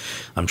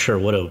I'm sure,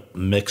 what a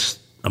mixed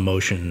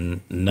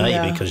emotion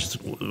night, because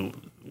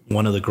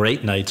one of the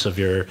great nights of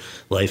your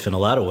life in a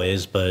lot of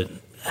ways, but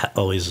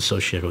always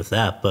associated with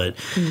that. But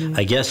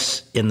I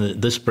guess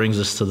this brings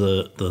us to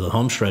the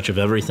home stretch of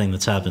everything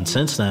that's happened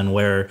since then,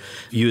 where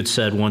you had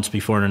said once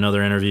before in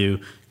another interview,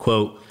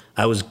 quote,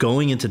 I was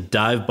going into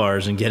dive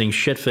bars and getting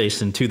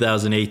shit-faced in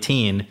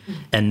 2018,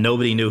 and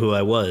nobody knew who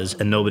I was,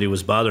 and nobody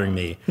was bothering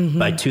me.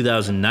 By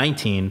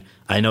 2019,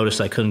 I noticed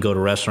I couldn't go to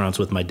restaurants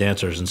with my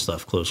dancers and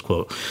stuff, close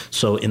quote.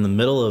 So in the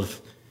middle of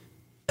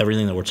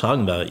everything that we're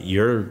talking about,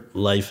 your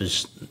life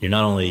is, you're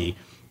not only,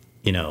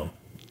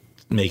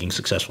 making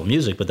successful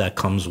music, but that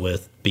comes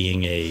with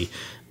being a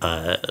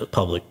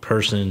public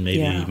person,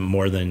 maybe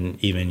more than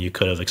even you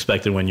could have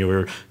expected when you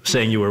were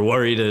saying you were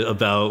worried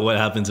about what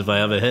happens if I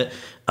have a hit.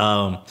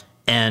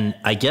 And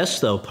I guess,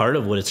 though, part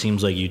of what it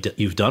seems like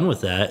you've done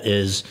with that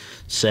is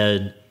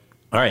said,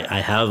 all right, I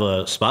have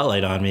a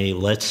spotlight on me.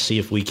 Let's see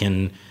if we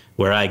can,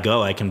 where I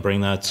go, I can bring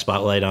that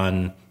spotlight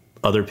on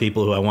other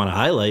people who I want to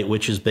highlight,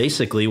 which is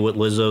basically what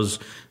Lizzo's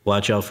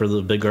Watch Out for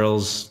the Big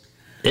Girls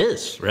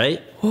is,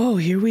 right? Whoa,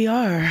 here we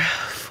are,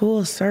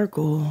 full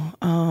circle.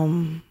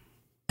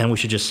 And we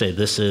should just say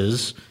this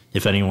is,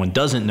 if anyone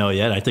doesn't know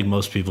yet, I think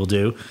most people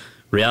do,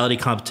 reality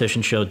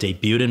competition show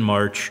debuted in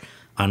March,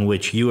 on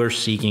which you are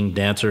seeking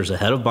dancers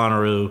ahead of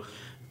Bonnaroo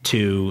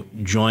to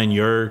join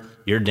your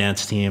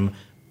dance team,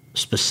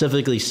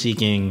 specifically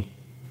seeking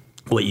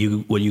what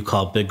you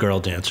call big girl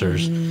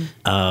dancers,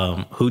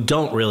 who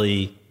don't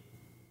really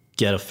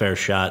get a fair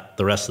shot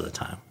the rest of the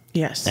time.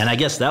 Yes. And I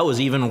guess that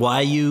was even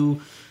why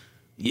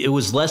it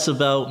was less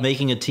about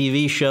making a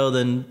TV show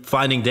than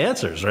finding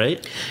dancers,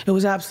 right? It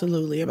was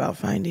absolutely about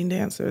finding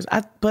dancers.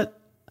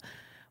 But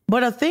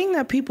But a thing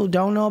that people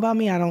don't know about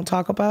me, I don't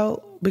talk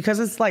about, because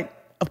it's like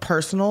a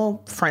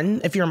personal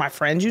friend. If you're my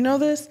friend, you know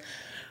this.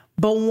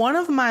 But one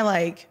of my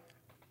like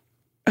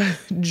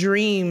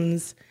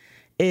dreams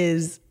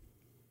is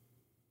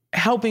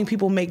helping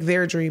people make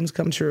their dreams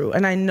come true.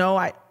 And I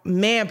know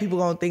people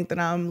gonna think that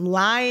I'm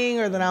lying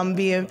or that I'm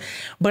being,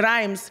 but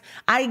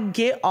I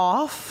get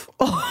off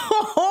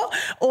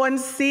on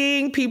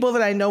seeing people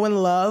that I know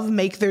and love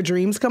make their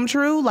dreams come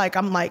true. Like,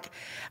 I'm like,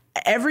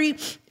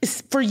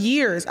 for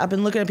years, I've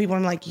been looking at people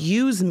and I'm like,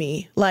 use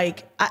me.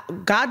 Like,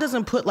 God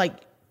doesn't put like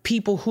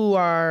people who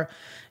are,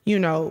 you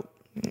know,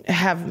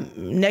 have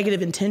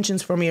negative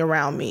intentions for me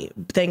around me,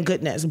 thank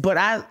goodness. But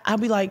I'll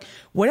be like,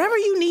 whatever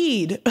you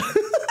need,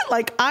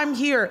 like, I'm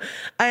here.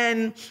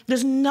 And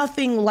there's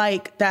nothing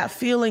like that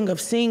feeling of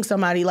seeing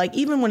somebody, like,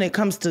 even when it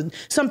comes to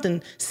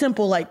something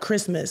simple like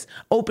Christmas,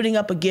 opening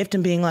up a gift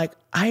and being like,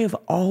 I have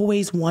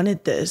always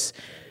wanted this.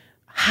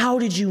 How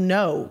did you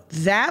know?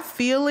 That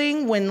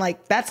feeling when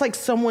like, that's like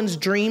someone's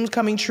dreams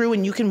coming true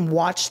and you can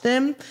watch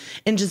them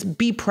and just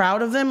be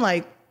proud of them.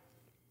 Like,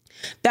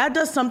 that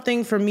does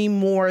something for me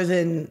more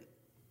than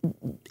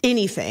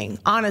anything,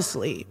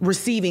 honestly,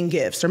 receiving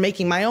gifts or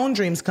making my own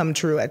dreams come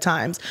true at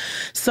times.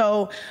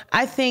 So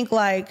I think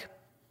like,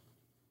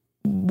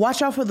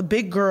 Watch Out for the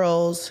Big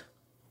Girls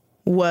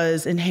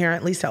was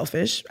inherently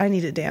selfish. I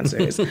needed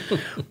dancers.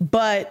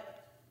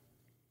 But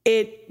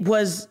it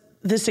was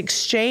this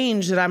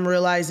exchange that I'm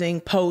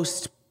realizing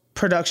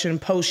post-production,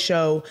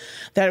 post-show,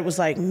 that it was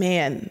like,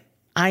 man,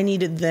 I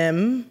needed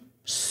them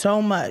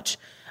so much.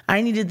 I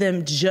needed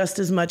them just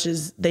as much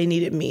as they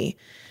needed me.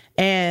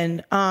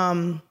 And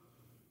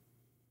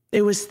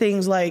it was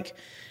things like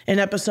in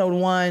episode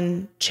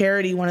 1,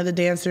 Charity, one of the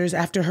dancers,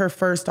 after her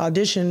first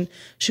audition,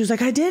 she was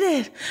like, I did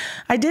it.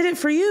 I did it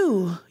for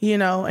you, you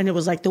know? And it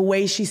was like the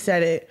way she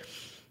said it,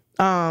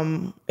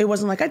 it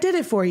wasn't like, I did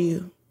it for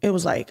you. It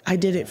was like, I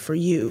did it for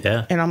you.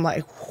 Yeah. And I'm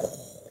like,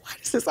 why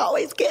does this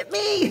always get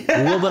me?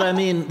 Well, but I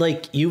mean,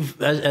 like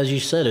as you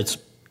said, it's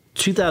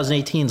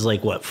 2018 is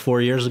like, what, 4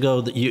 years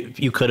ago that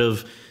you could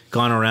have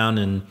gone around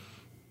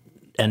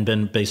and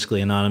been basically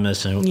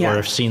anonymous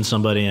or seen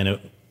somebody and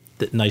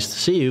nice to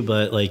see you,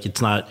 but like, it's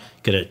not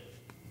going to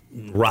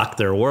rock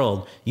their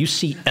world. You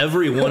see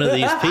every one of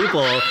these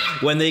people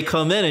when they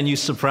come in and you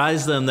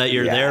surprise them that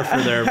you're there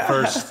for their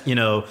first,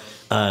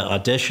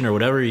 audition or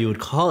whatever you would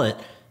call it.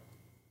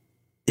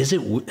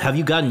 Have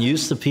you gotten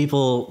used to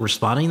people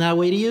responding that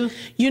way to you?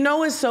 You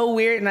know, it's so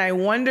weird. And I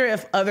wonder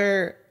if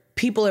other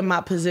people in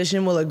my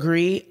position will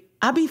agree.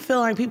 I be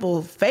feeling like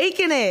people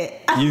faking it.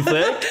 You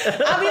think?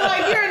 I be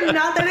like, you're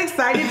not that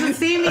excited to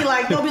see me.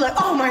 Like, they'll be like,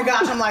 oh my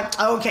gosh. I'm like,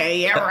 okay,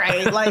 yeah,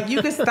 right. Like,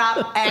 you can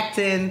stop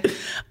acting.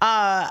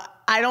 I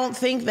don't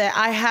think that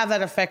I have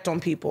that effect on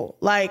people.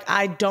 Like,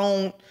 I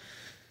don't,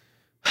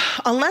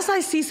 unless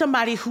I see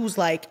somebody who's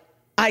like,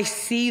 I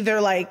see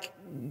their like,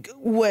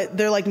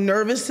 their like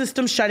nervous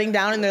system shutting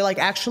down and they're like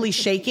actually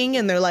shaking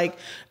and they're like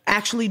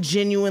actually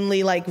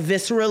genuinely like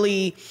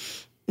viscerally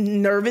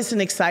nervous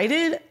and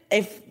excited.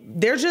 If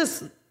they're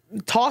just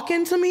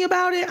talking to me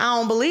about it, I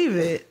don't believe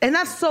it. And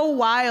that's so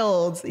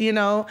wild, you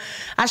know?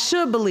 I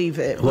should believe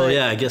it. Well,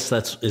 yeah, I guess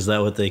is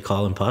that what they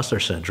call imposter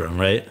syndrome,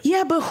 right?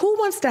 Yeah, but who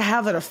wants to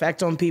have that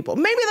effect on people?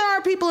 Maybe there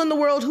are people in the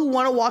world who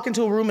want to walk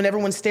into a room and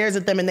everyone stares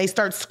at them and they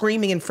start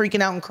screaming and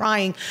freaking out and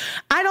crying.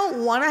 I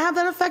don't want to have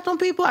that effect on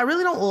people. I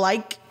really don't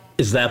like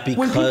Is that because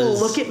when people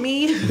look at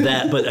me.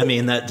 But I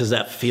mean, does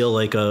that feel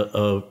like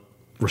a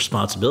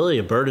responsibility,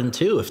 a burden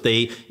too?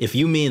 If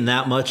you mean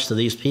that much to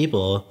these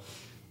people,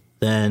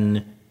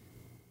 then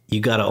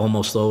you got to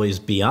almost always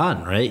be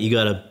on, right? You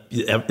got to,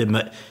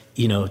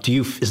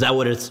 is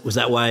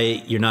that why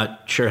you're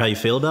not sure how you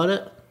feel about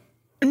it?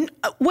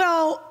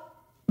 Well,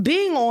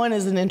 being on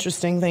is an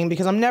interesting thing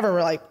because I'm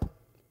never like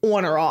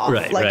on or off.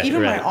 Right, like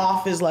even my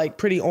off is like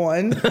pretty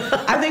on.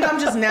 I think I'm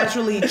just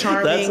naturally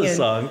charming. That's a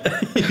song.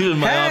 Even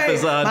my off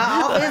is on. My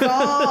off is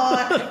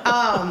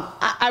on.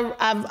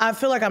 I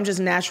feel like I'm just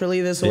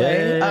naturally this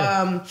way.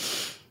 Yeah.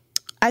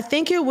 I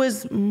think it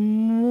was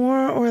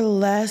more or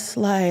less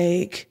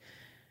like,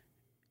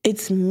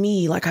 it's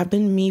me. Like, I've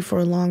been me for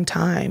a long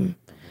time.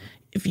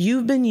 If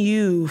you've been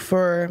you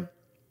for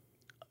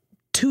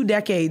 2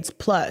 decades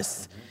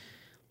plus,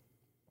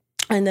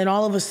 and then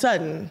all of a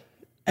sudden,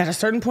 at a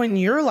certain point in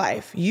your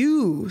life,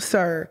 you,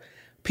 sir,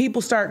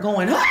 people start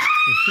going, ah!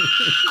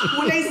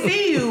 When they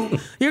see you,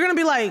 you're going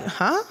to be like,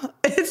 huh?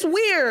 It's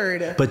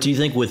weird. But do you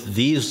think with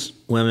these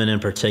women in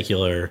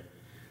particular,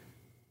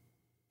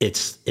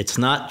 it's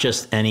not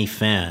just any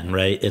fan,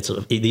 right?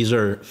 These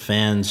are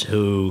fans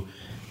who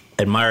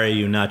admire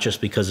you not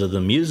just because of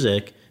the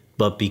music,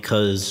 but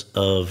because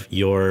of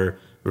your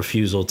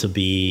refusal to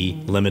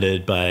be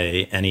limited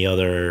by any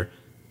other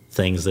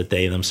things that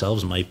they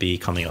themselves might be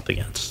coming up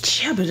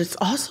against. Yeah, but it's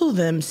also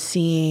them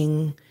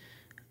seeing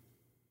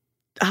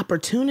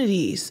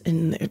opportunities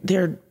and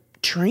their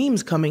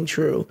dreams coming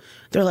true.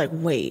 They're like,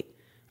 wait,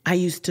 I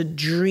used to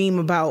dream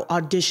about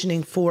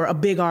auditioning for a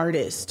big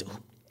artist,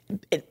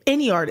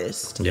 any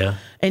artist. Yeah.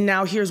 And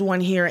now here's one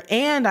here,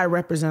 and I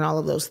represent all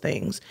of those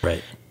things.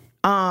 Right.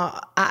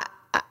 I'm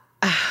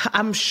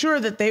sure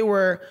that they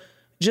were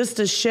just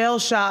as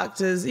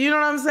shell-shocked as, you know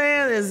what I'm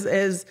saying?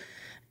 As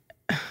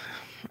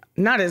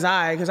not as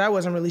I, because I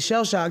wasn't really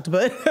shell-shocked,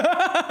 but...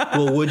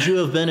 Well, would you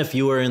have been if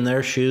you were in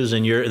their shoes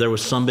and there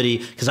was somebody,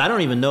 because I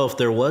don't even know if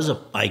there was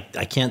I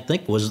can't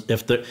think,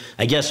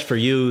 I guess for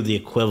you, the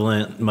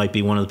equivalent might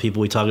be one of the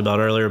people we talked about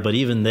earlier, but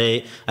even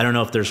I don't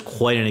know if there's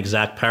quite an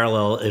exact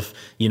parallel if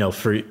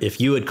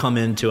you had come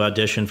in to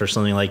audition for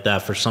something like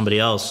that for somebody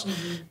else,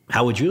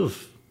 how would you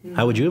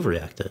have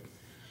reacted?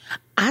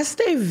 I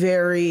stay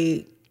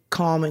very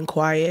calm and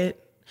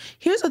quiet.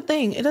 Here's the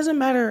thing. It doesn't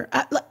matter.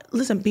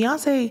 Listen,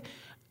 Beyonce,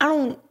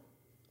 I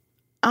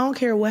don't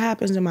care what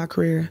happens in my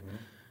career.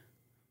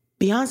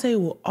 Beyonce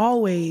will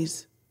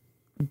always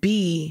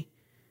be,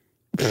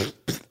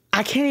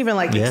 I can't even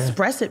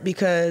express it,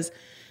 because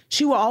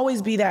she will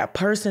always be that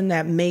person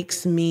that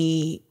makes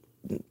me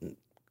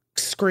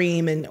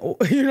scream, and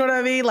you know what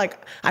I mean?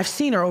 Like, I've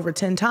seen her over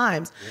 10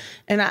 times.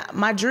 And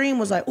my dream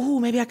was like, ooh,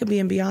 maybe I could be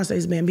in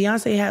Beyonce's band.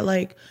 Beyonce had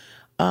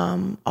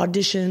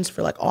auditions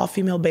for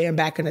all-female band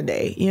back in the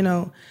day, you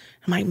know?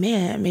 I'm like,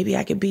 man, maybe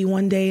I could be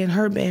one day in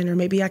her band, or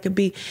maybe I could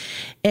be,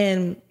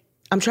 and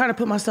I'm trying to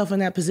put myself in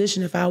that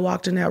position if I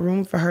walked in that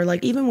room for her.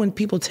 Like, even when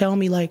people tell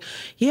me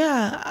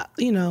yeah,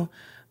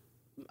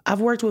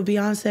 I've worked with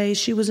Beyonce.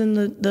 She was in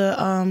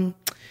the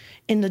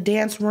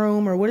dance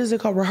room, or what is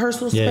it called?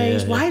 Rehearsal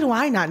space. Yeah. Why do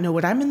I not know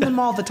it? I'm in them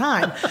all the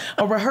time.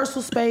 A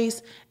rehearsal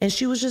space. And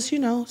she was just,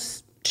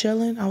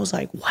 chilling. I was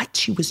like, what?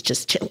 She was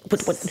just chilling.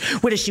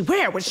 What does she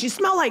wear? What does she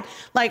smell like?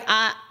 Like,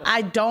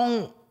 I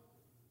don't,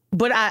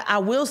 but I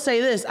will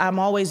say this. I'm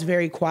always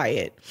very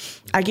quiet.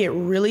 I get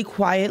really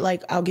quiet.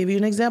 Like, I'll give you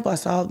an example. I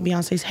saw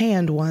Beyonce's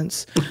hand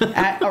once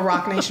at a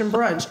Rock Nation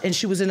brunch, and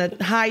she was in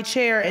a high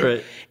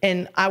chair,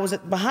 and I was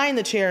behind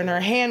the chair, and her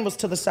hand was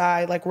to the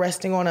side, like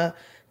resting on a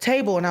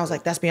table. And I was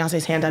like, that's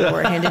Beyonce's hand. I know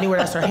her hand anywhere.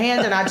 That's her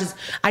hand. And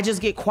I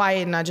just get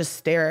quiet and I just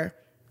stare.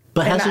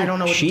 But I don't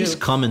know what she's to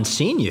do. Come and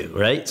seen you,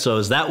 right? So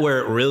is that where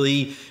it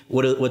really,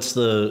 what's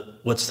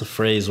the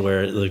phrase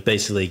where it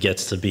basically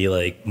gets to be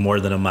like more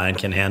than a mind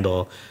can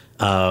handle?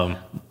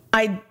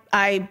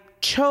 I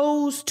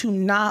chose to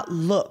not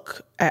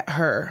look at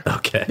her.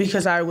 Okay.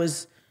 Because I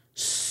was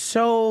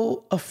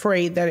so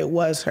afraid that it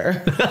was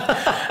her.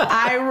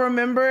 I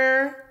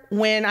remember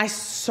when I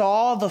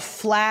saw the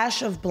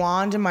flash of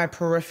blonde in my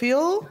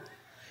peripheral,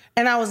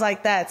 and I was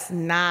like, that's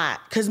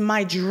not, because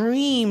my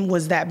dream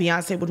was that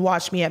Beyonce would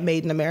watch me at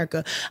Made in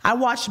America. I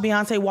watched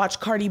Beyonce watch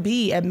Cardi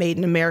B at Made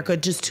in America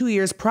just 2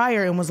 years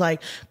prior, and was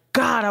like,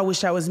 God, I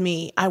wish that was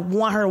me. I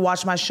want her to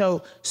watch my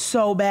show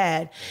so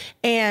bad.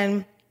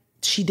 And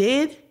she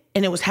did,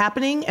 and it was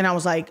happening, and I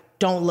was like,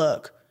 don't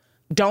look.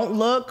 Don't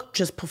look,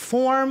 just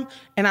perform.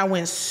 And I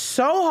went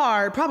so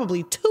hard,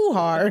 probably too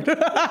hard.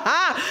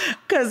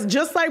 Because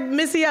just like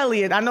Missy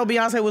Elliott, I know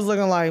Beyonce was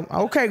looking like,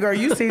 okay, girl,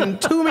 you've seen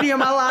too many of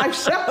my live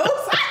shows.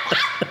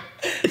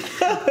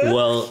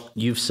 Well,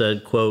 you've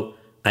said, quote,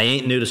 I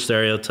ain't new to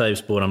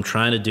stereotypes, but what I'm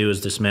trying to do is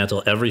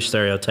dismantle every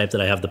stereotype that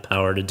I have the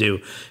power to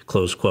do,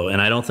 close quote.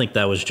 And I don't think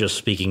that was just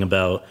speaking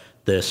about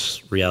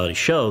this reality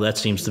show. That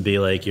seems to be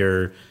like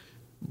your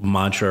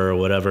mantra or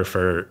whatever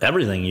for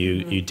everything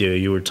you do.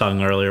 You were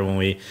talking earlier when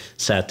we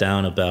sat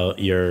down about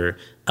your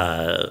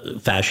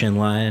fashion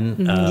line,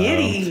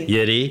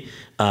 Yitty.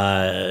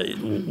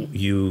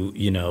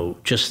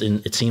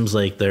 It seems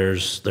like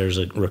there's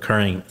a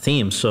recurring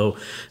theme. So,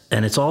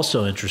 and it's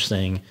also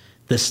interesting,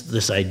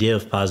 this idea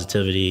of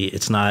positivity.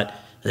 It's not,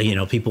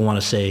 people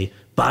want to say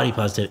body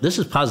positivity. This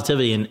is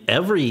positivity in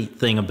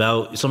everything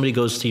about, somebody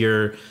goes to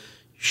your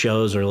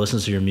shows or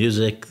listens to your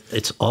music.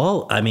 It's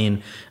all,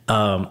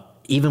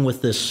 even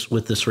with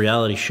this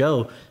reality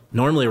show,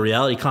 normally a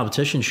reality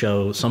competition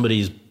show,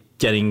 somebody's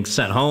getting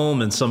sent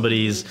home and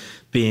somebody's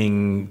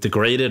being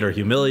degraded or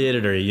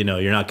humiliated, or,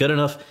 you're not good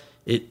enough.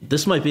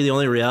 This might be the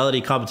only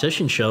reality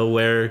competition show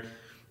where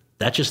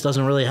that just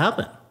doesn't really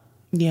happen.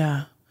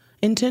 Yeah.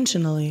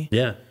 Intentionally.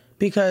 Yeah.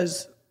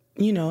 Because,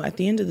 at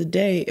the end of the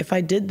day, if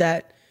I did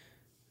that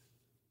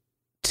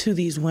to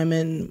these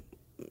women,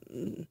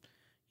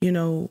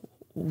 what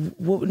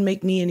would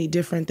make me any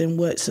different than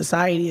what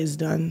society has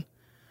done?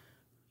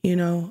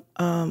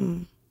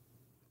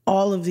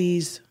 All of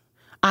these,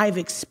 I've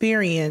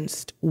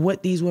experienced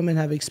what these women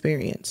have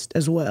experienced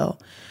as well.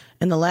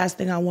 And the last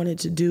thing I wanted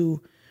to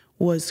do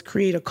was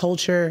create a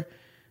culture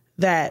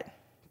that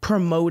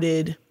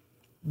promoted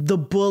the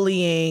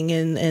bullying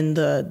and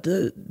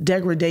the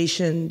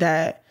degradation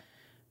that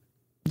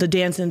the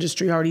dance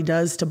industry already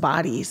does to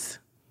bodies.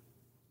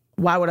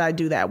 Why would I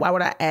do that? Why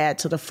would I add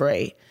to the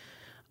fray?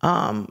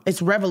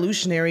 It's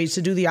revolutionary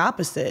to do the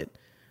opposite,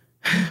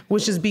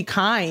 which is be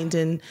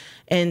kind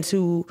and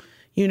to,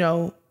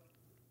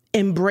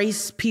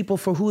 embrace people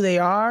for who they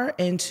are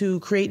and to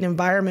create an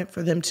environment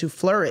for them to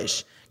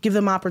flourish, give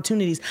them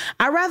opportunities.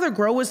 I'd rather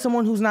grow with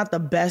someone who's not the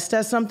best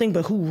at something,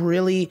 but who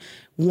really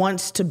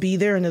wants to be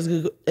there and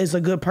is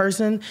a good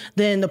person,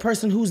 than the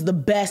person who's the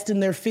best in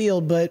their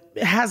field, but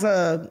has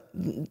a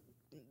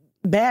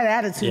bad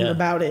attitude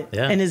about it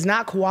and is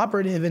not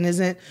cooperative and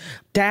isn't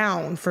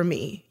down for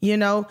me, you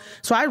know?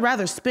 So I'd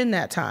rather spend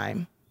that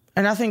time.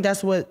 And I think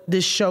that's what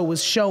this show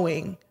was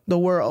showing the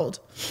world.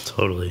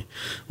 Totally.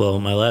 Well,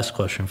 my last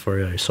question for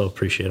you, I so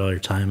appreciate all your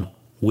time.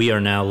 We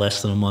are now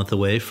less than a month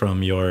away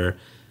from your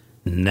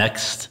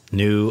next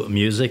new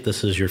music.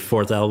 This is your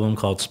 4th album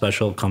called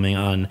Special, coming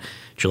on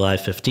July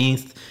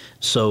 15th.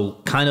 So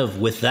kind of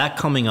with that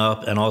coming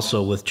up, and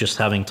also with just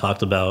having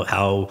talked about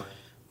how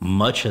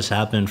much has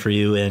happened for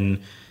you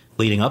in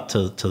leading up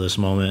to this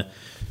moment,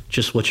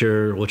 just what's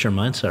your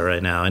mindset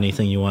right now?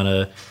 Anything you want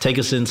to take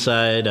us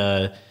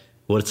inside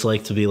what it's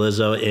like to be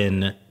Lizzo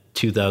in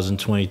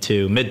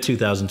 2022, mid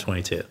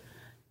 2022?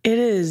 It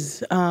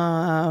is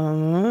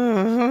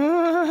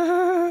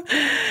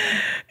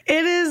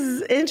it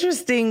is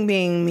interesting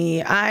being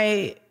me.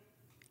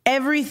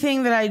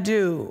 Everything that I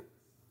do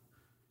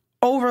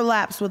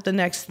overlaps with the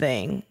next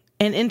thing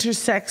and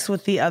intersects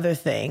with the other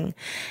thing.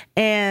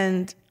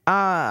 And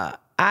I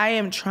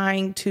am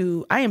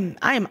optimal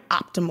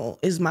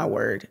is my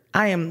word.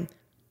 I am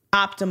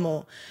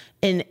optimal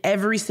in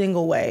every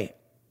single way.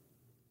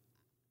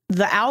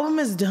 The album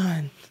is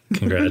done.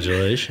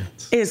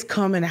 Congratulations. It's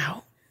coming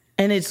out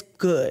and it's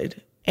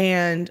good.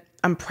 And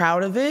I'm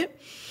proud of it.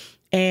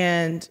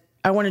 And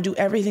I want to do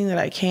everything that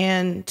I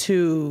can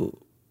to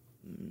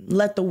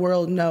let the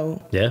world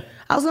know. Yeah.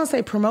 I was going to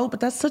say promote, but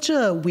that's such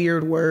a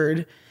weird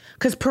word.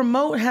 Because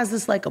promote has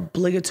this like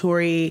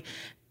obligatory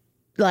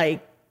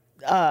like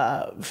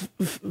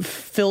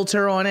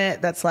filter on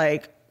it that's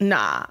like,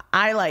 nah,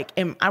 I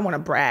want to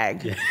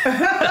brag. Yeah.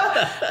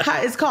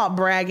 It's called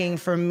bragging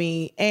for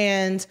me.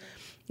 And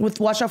with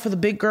Watch Out for the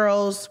Big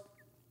Girls,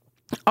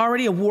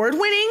 already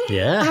award-winning,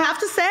 I have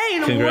to say,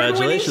 an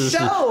award-winning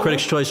show.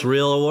 Critics' Choice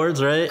Real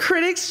Awards, right?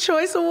 Critics'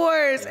 Choice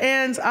Awards.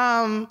 And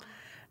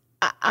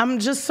I'm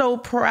just so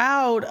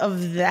proud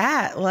of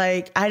that.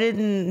 Like, I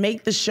didn't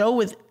make the show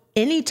with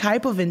any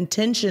type of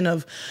intention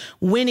of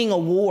winning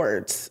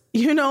awards.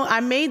 You know, I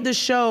made the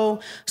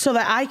show so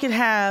that I could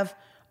have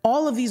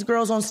all of these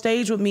girls on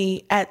stage with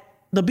me at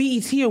the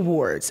BET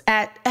Awards,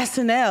 at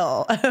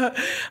SNL,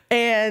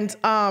 and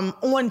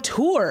on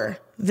tour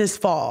this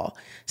fall.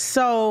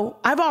 So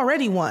I've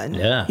already won.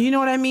 Yeah. You know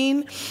what I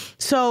mean?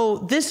 So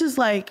this is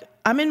like,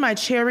 I'm in my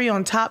cherry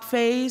on top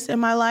phase in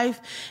my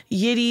life.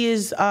 Yiddy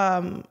is,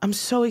 I'm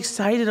so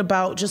excited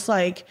about just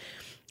like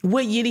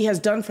what Yiddy has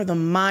done for the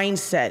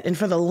mindset and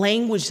for the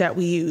language that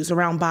we use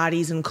around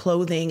bodies and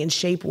clothing and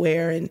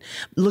shapewear and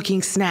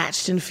looking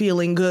snatched and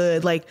feeling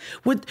good. Like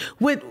with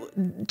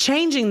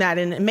changing that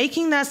and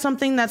making that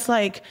something that's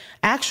like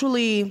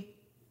actually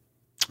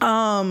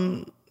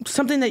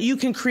something that you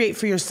can create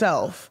for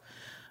yourself.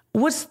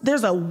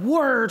 There's a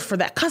word for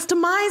that.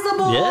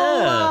 Customizable.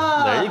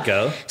 Yeah, there you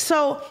go.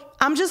 So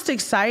I'm just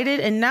excited.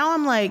 And now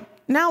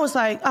it's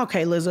like,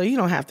 okay, Lizzo, you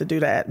don't have to do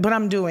that, but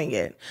I'm doing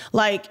it.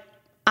 Like,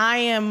 I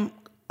am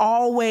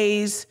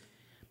always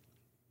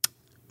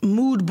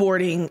mood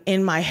boarding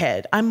in my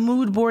head. I'm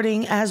mood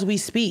boarding as we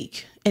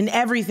speak. And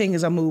everything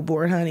is a mood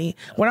board, honey.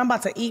 What I'm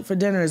about to eat for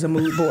dinner is a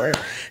mood board.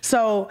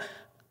 So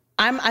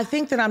I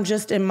think that I'm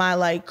just in my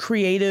like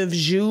creative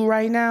jus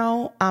right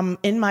now. I'm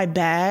in my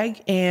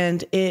bag,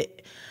 and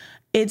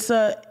it's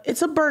a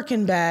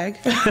Birkin bag.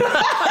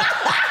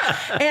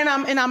 and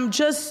I'm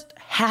just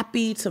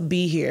happy to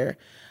be here.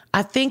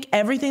 I think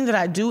everything that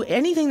I do,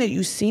 anything that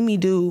you see me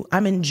do,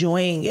 I'm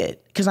enjoying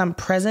it because I'm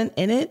present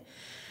in it.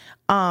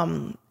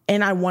 And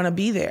I want to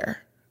be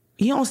there.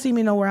 You don't see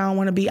me nowhere I don't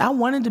want to be. I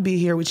wanted to be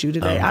here with you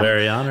today. I'm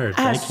very honored.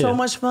 I had so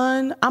much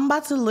fun. I'm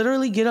about to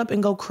literally get up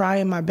and go cry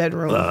in my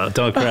bedroom.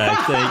 Don't cry.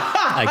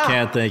 I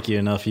can't thank you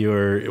enough. You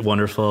are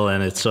wonderful,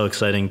 and it's so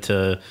exciting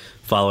to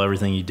follow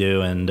everything you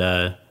do, and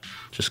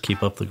just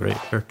keep up the great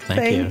work.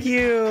 Thank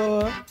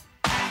you.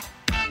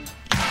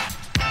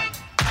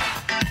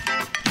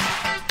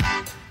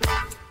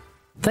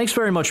 Thanks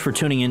very much for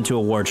tuning in to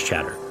Awards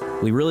Chatter.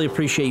 We really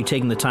appreciate you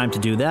taking the time to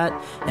do that,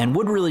 and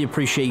would really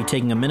appreciate you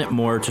taking a minute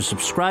more to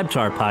subscribe to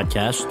our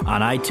podcast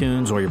on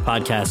iTunes or your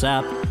podcast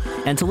app,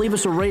 and to leave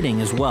us a rating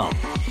as well.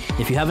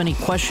 If you have any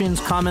questions,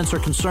 comments, or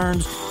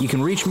concerns, you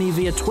can reach me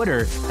via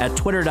Twitter at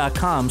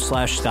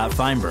twitter.com/Scott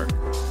Feinberg.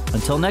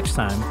 Until next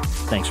time,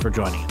 thanks for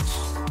joining us.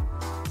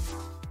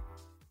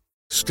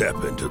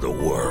 Step into the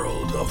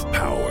world of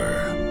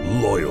power,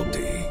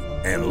 loyalty,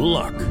 and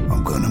luck.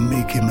 I'm gonna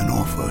make him an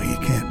offer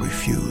he can't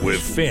refuse.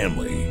 With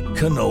family,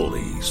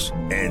 cannolis,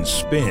 and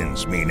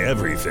spins mean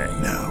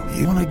everything. Now,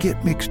 you wanna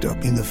get mixed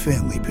up in the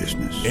family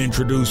business.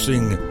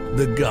 Introducing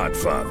The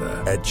Godfather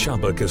at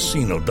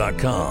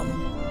ChumbaCasino.com.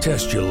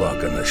 Test your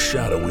luck in the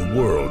shadowy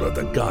world of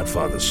The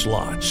Godfather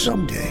slot.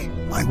 Someday,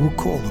 I will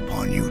call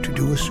upon you to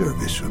do a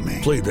service for me.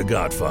 Play The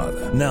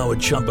Godfather, now at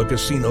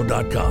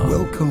ChumbaCasino.com.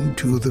 Welcome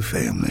to the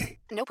family.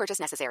 No purchase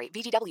necessary.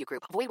 VGW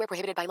Group. Void where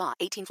prohibited by law.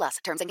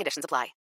 18+. Terms and conditions apply.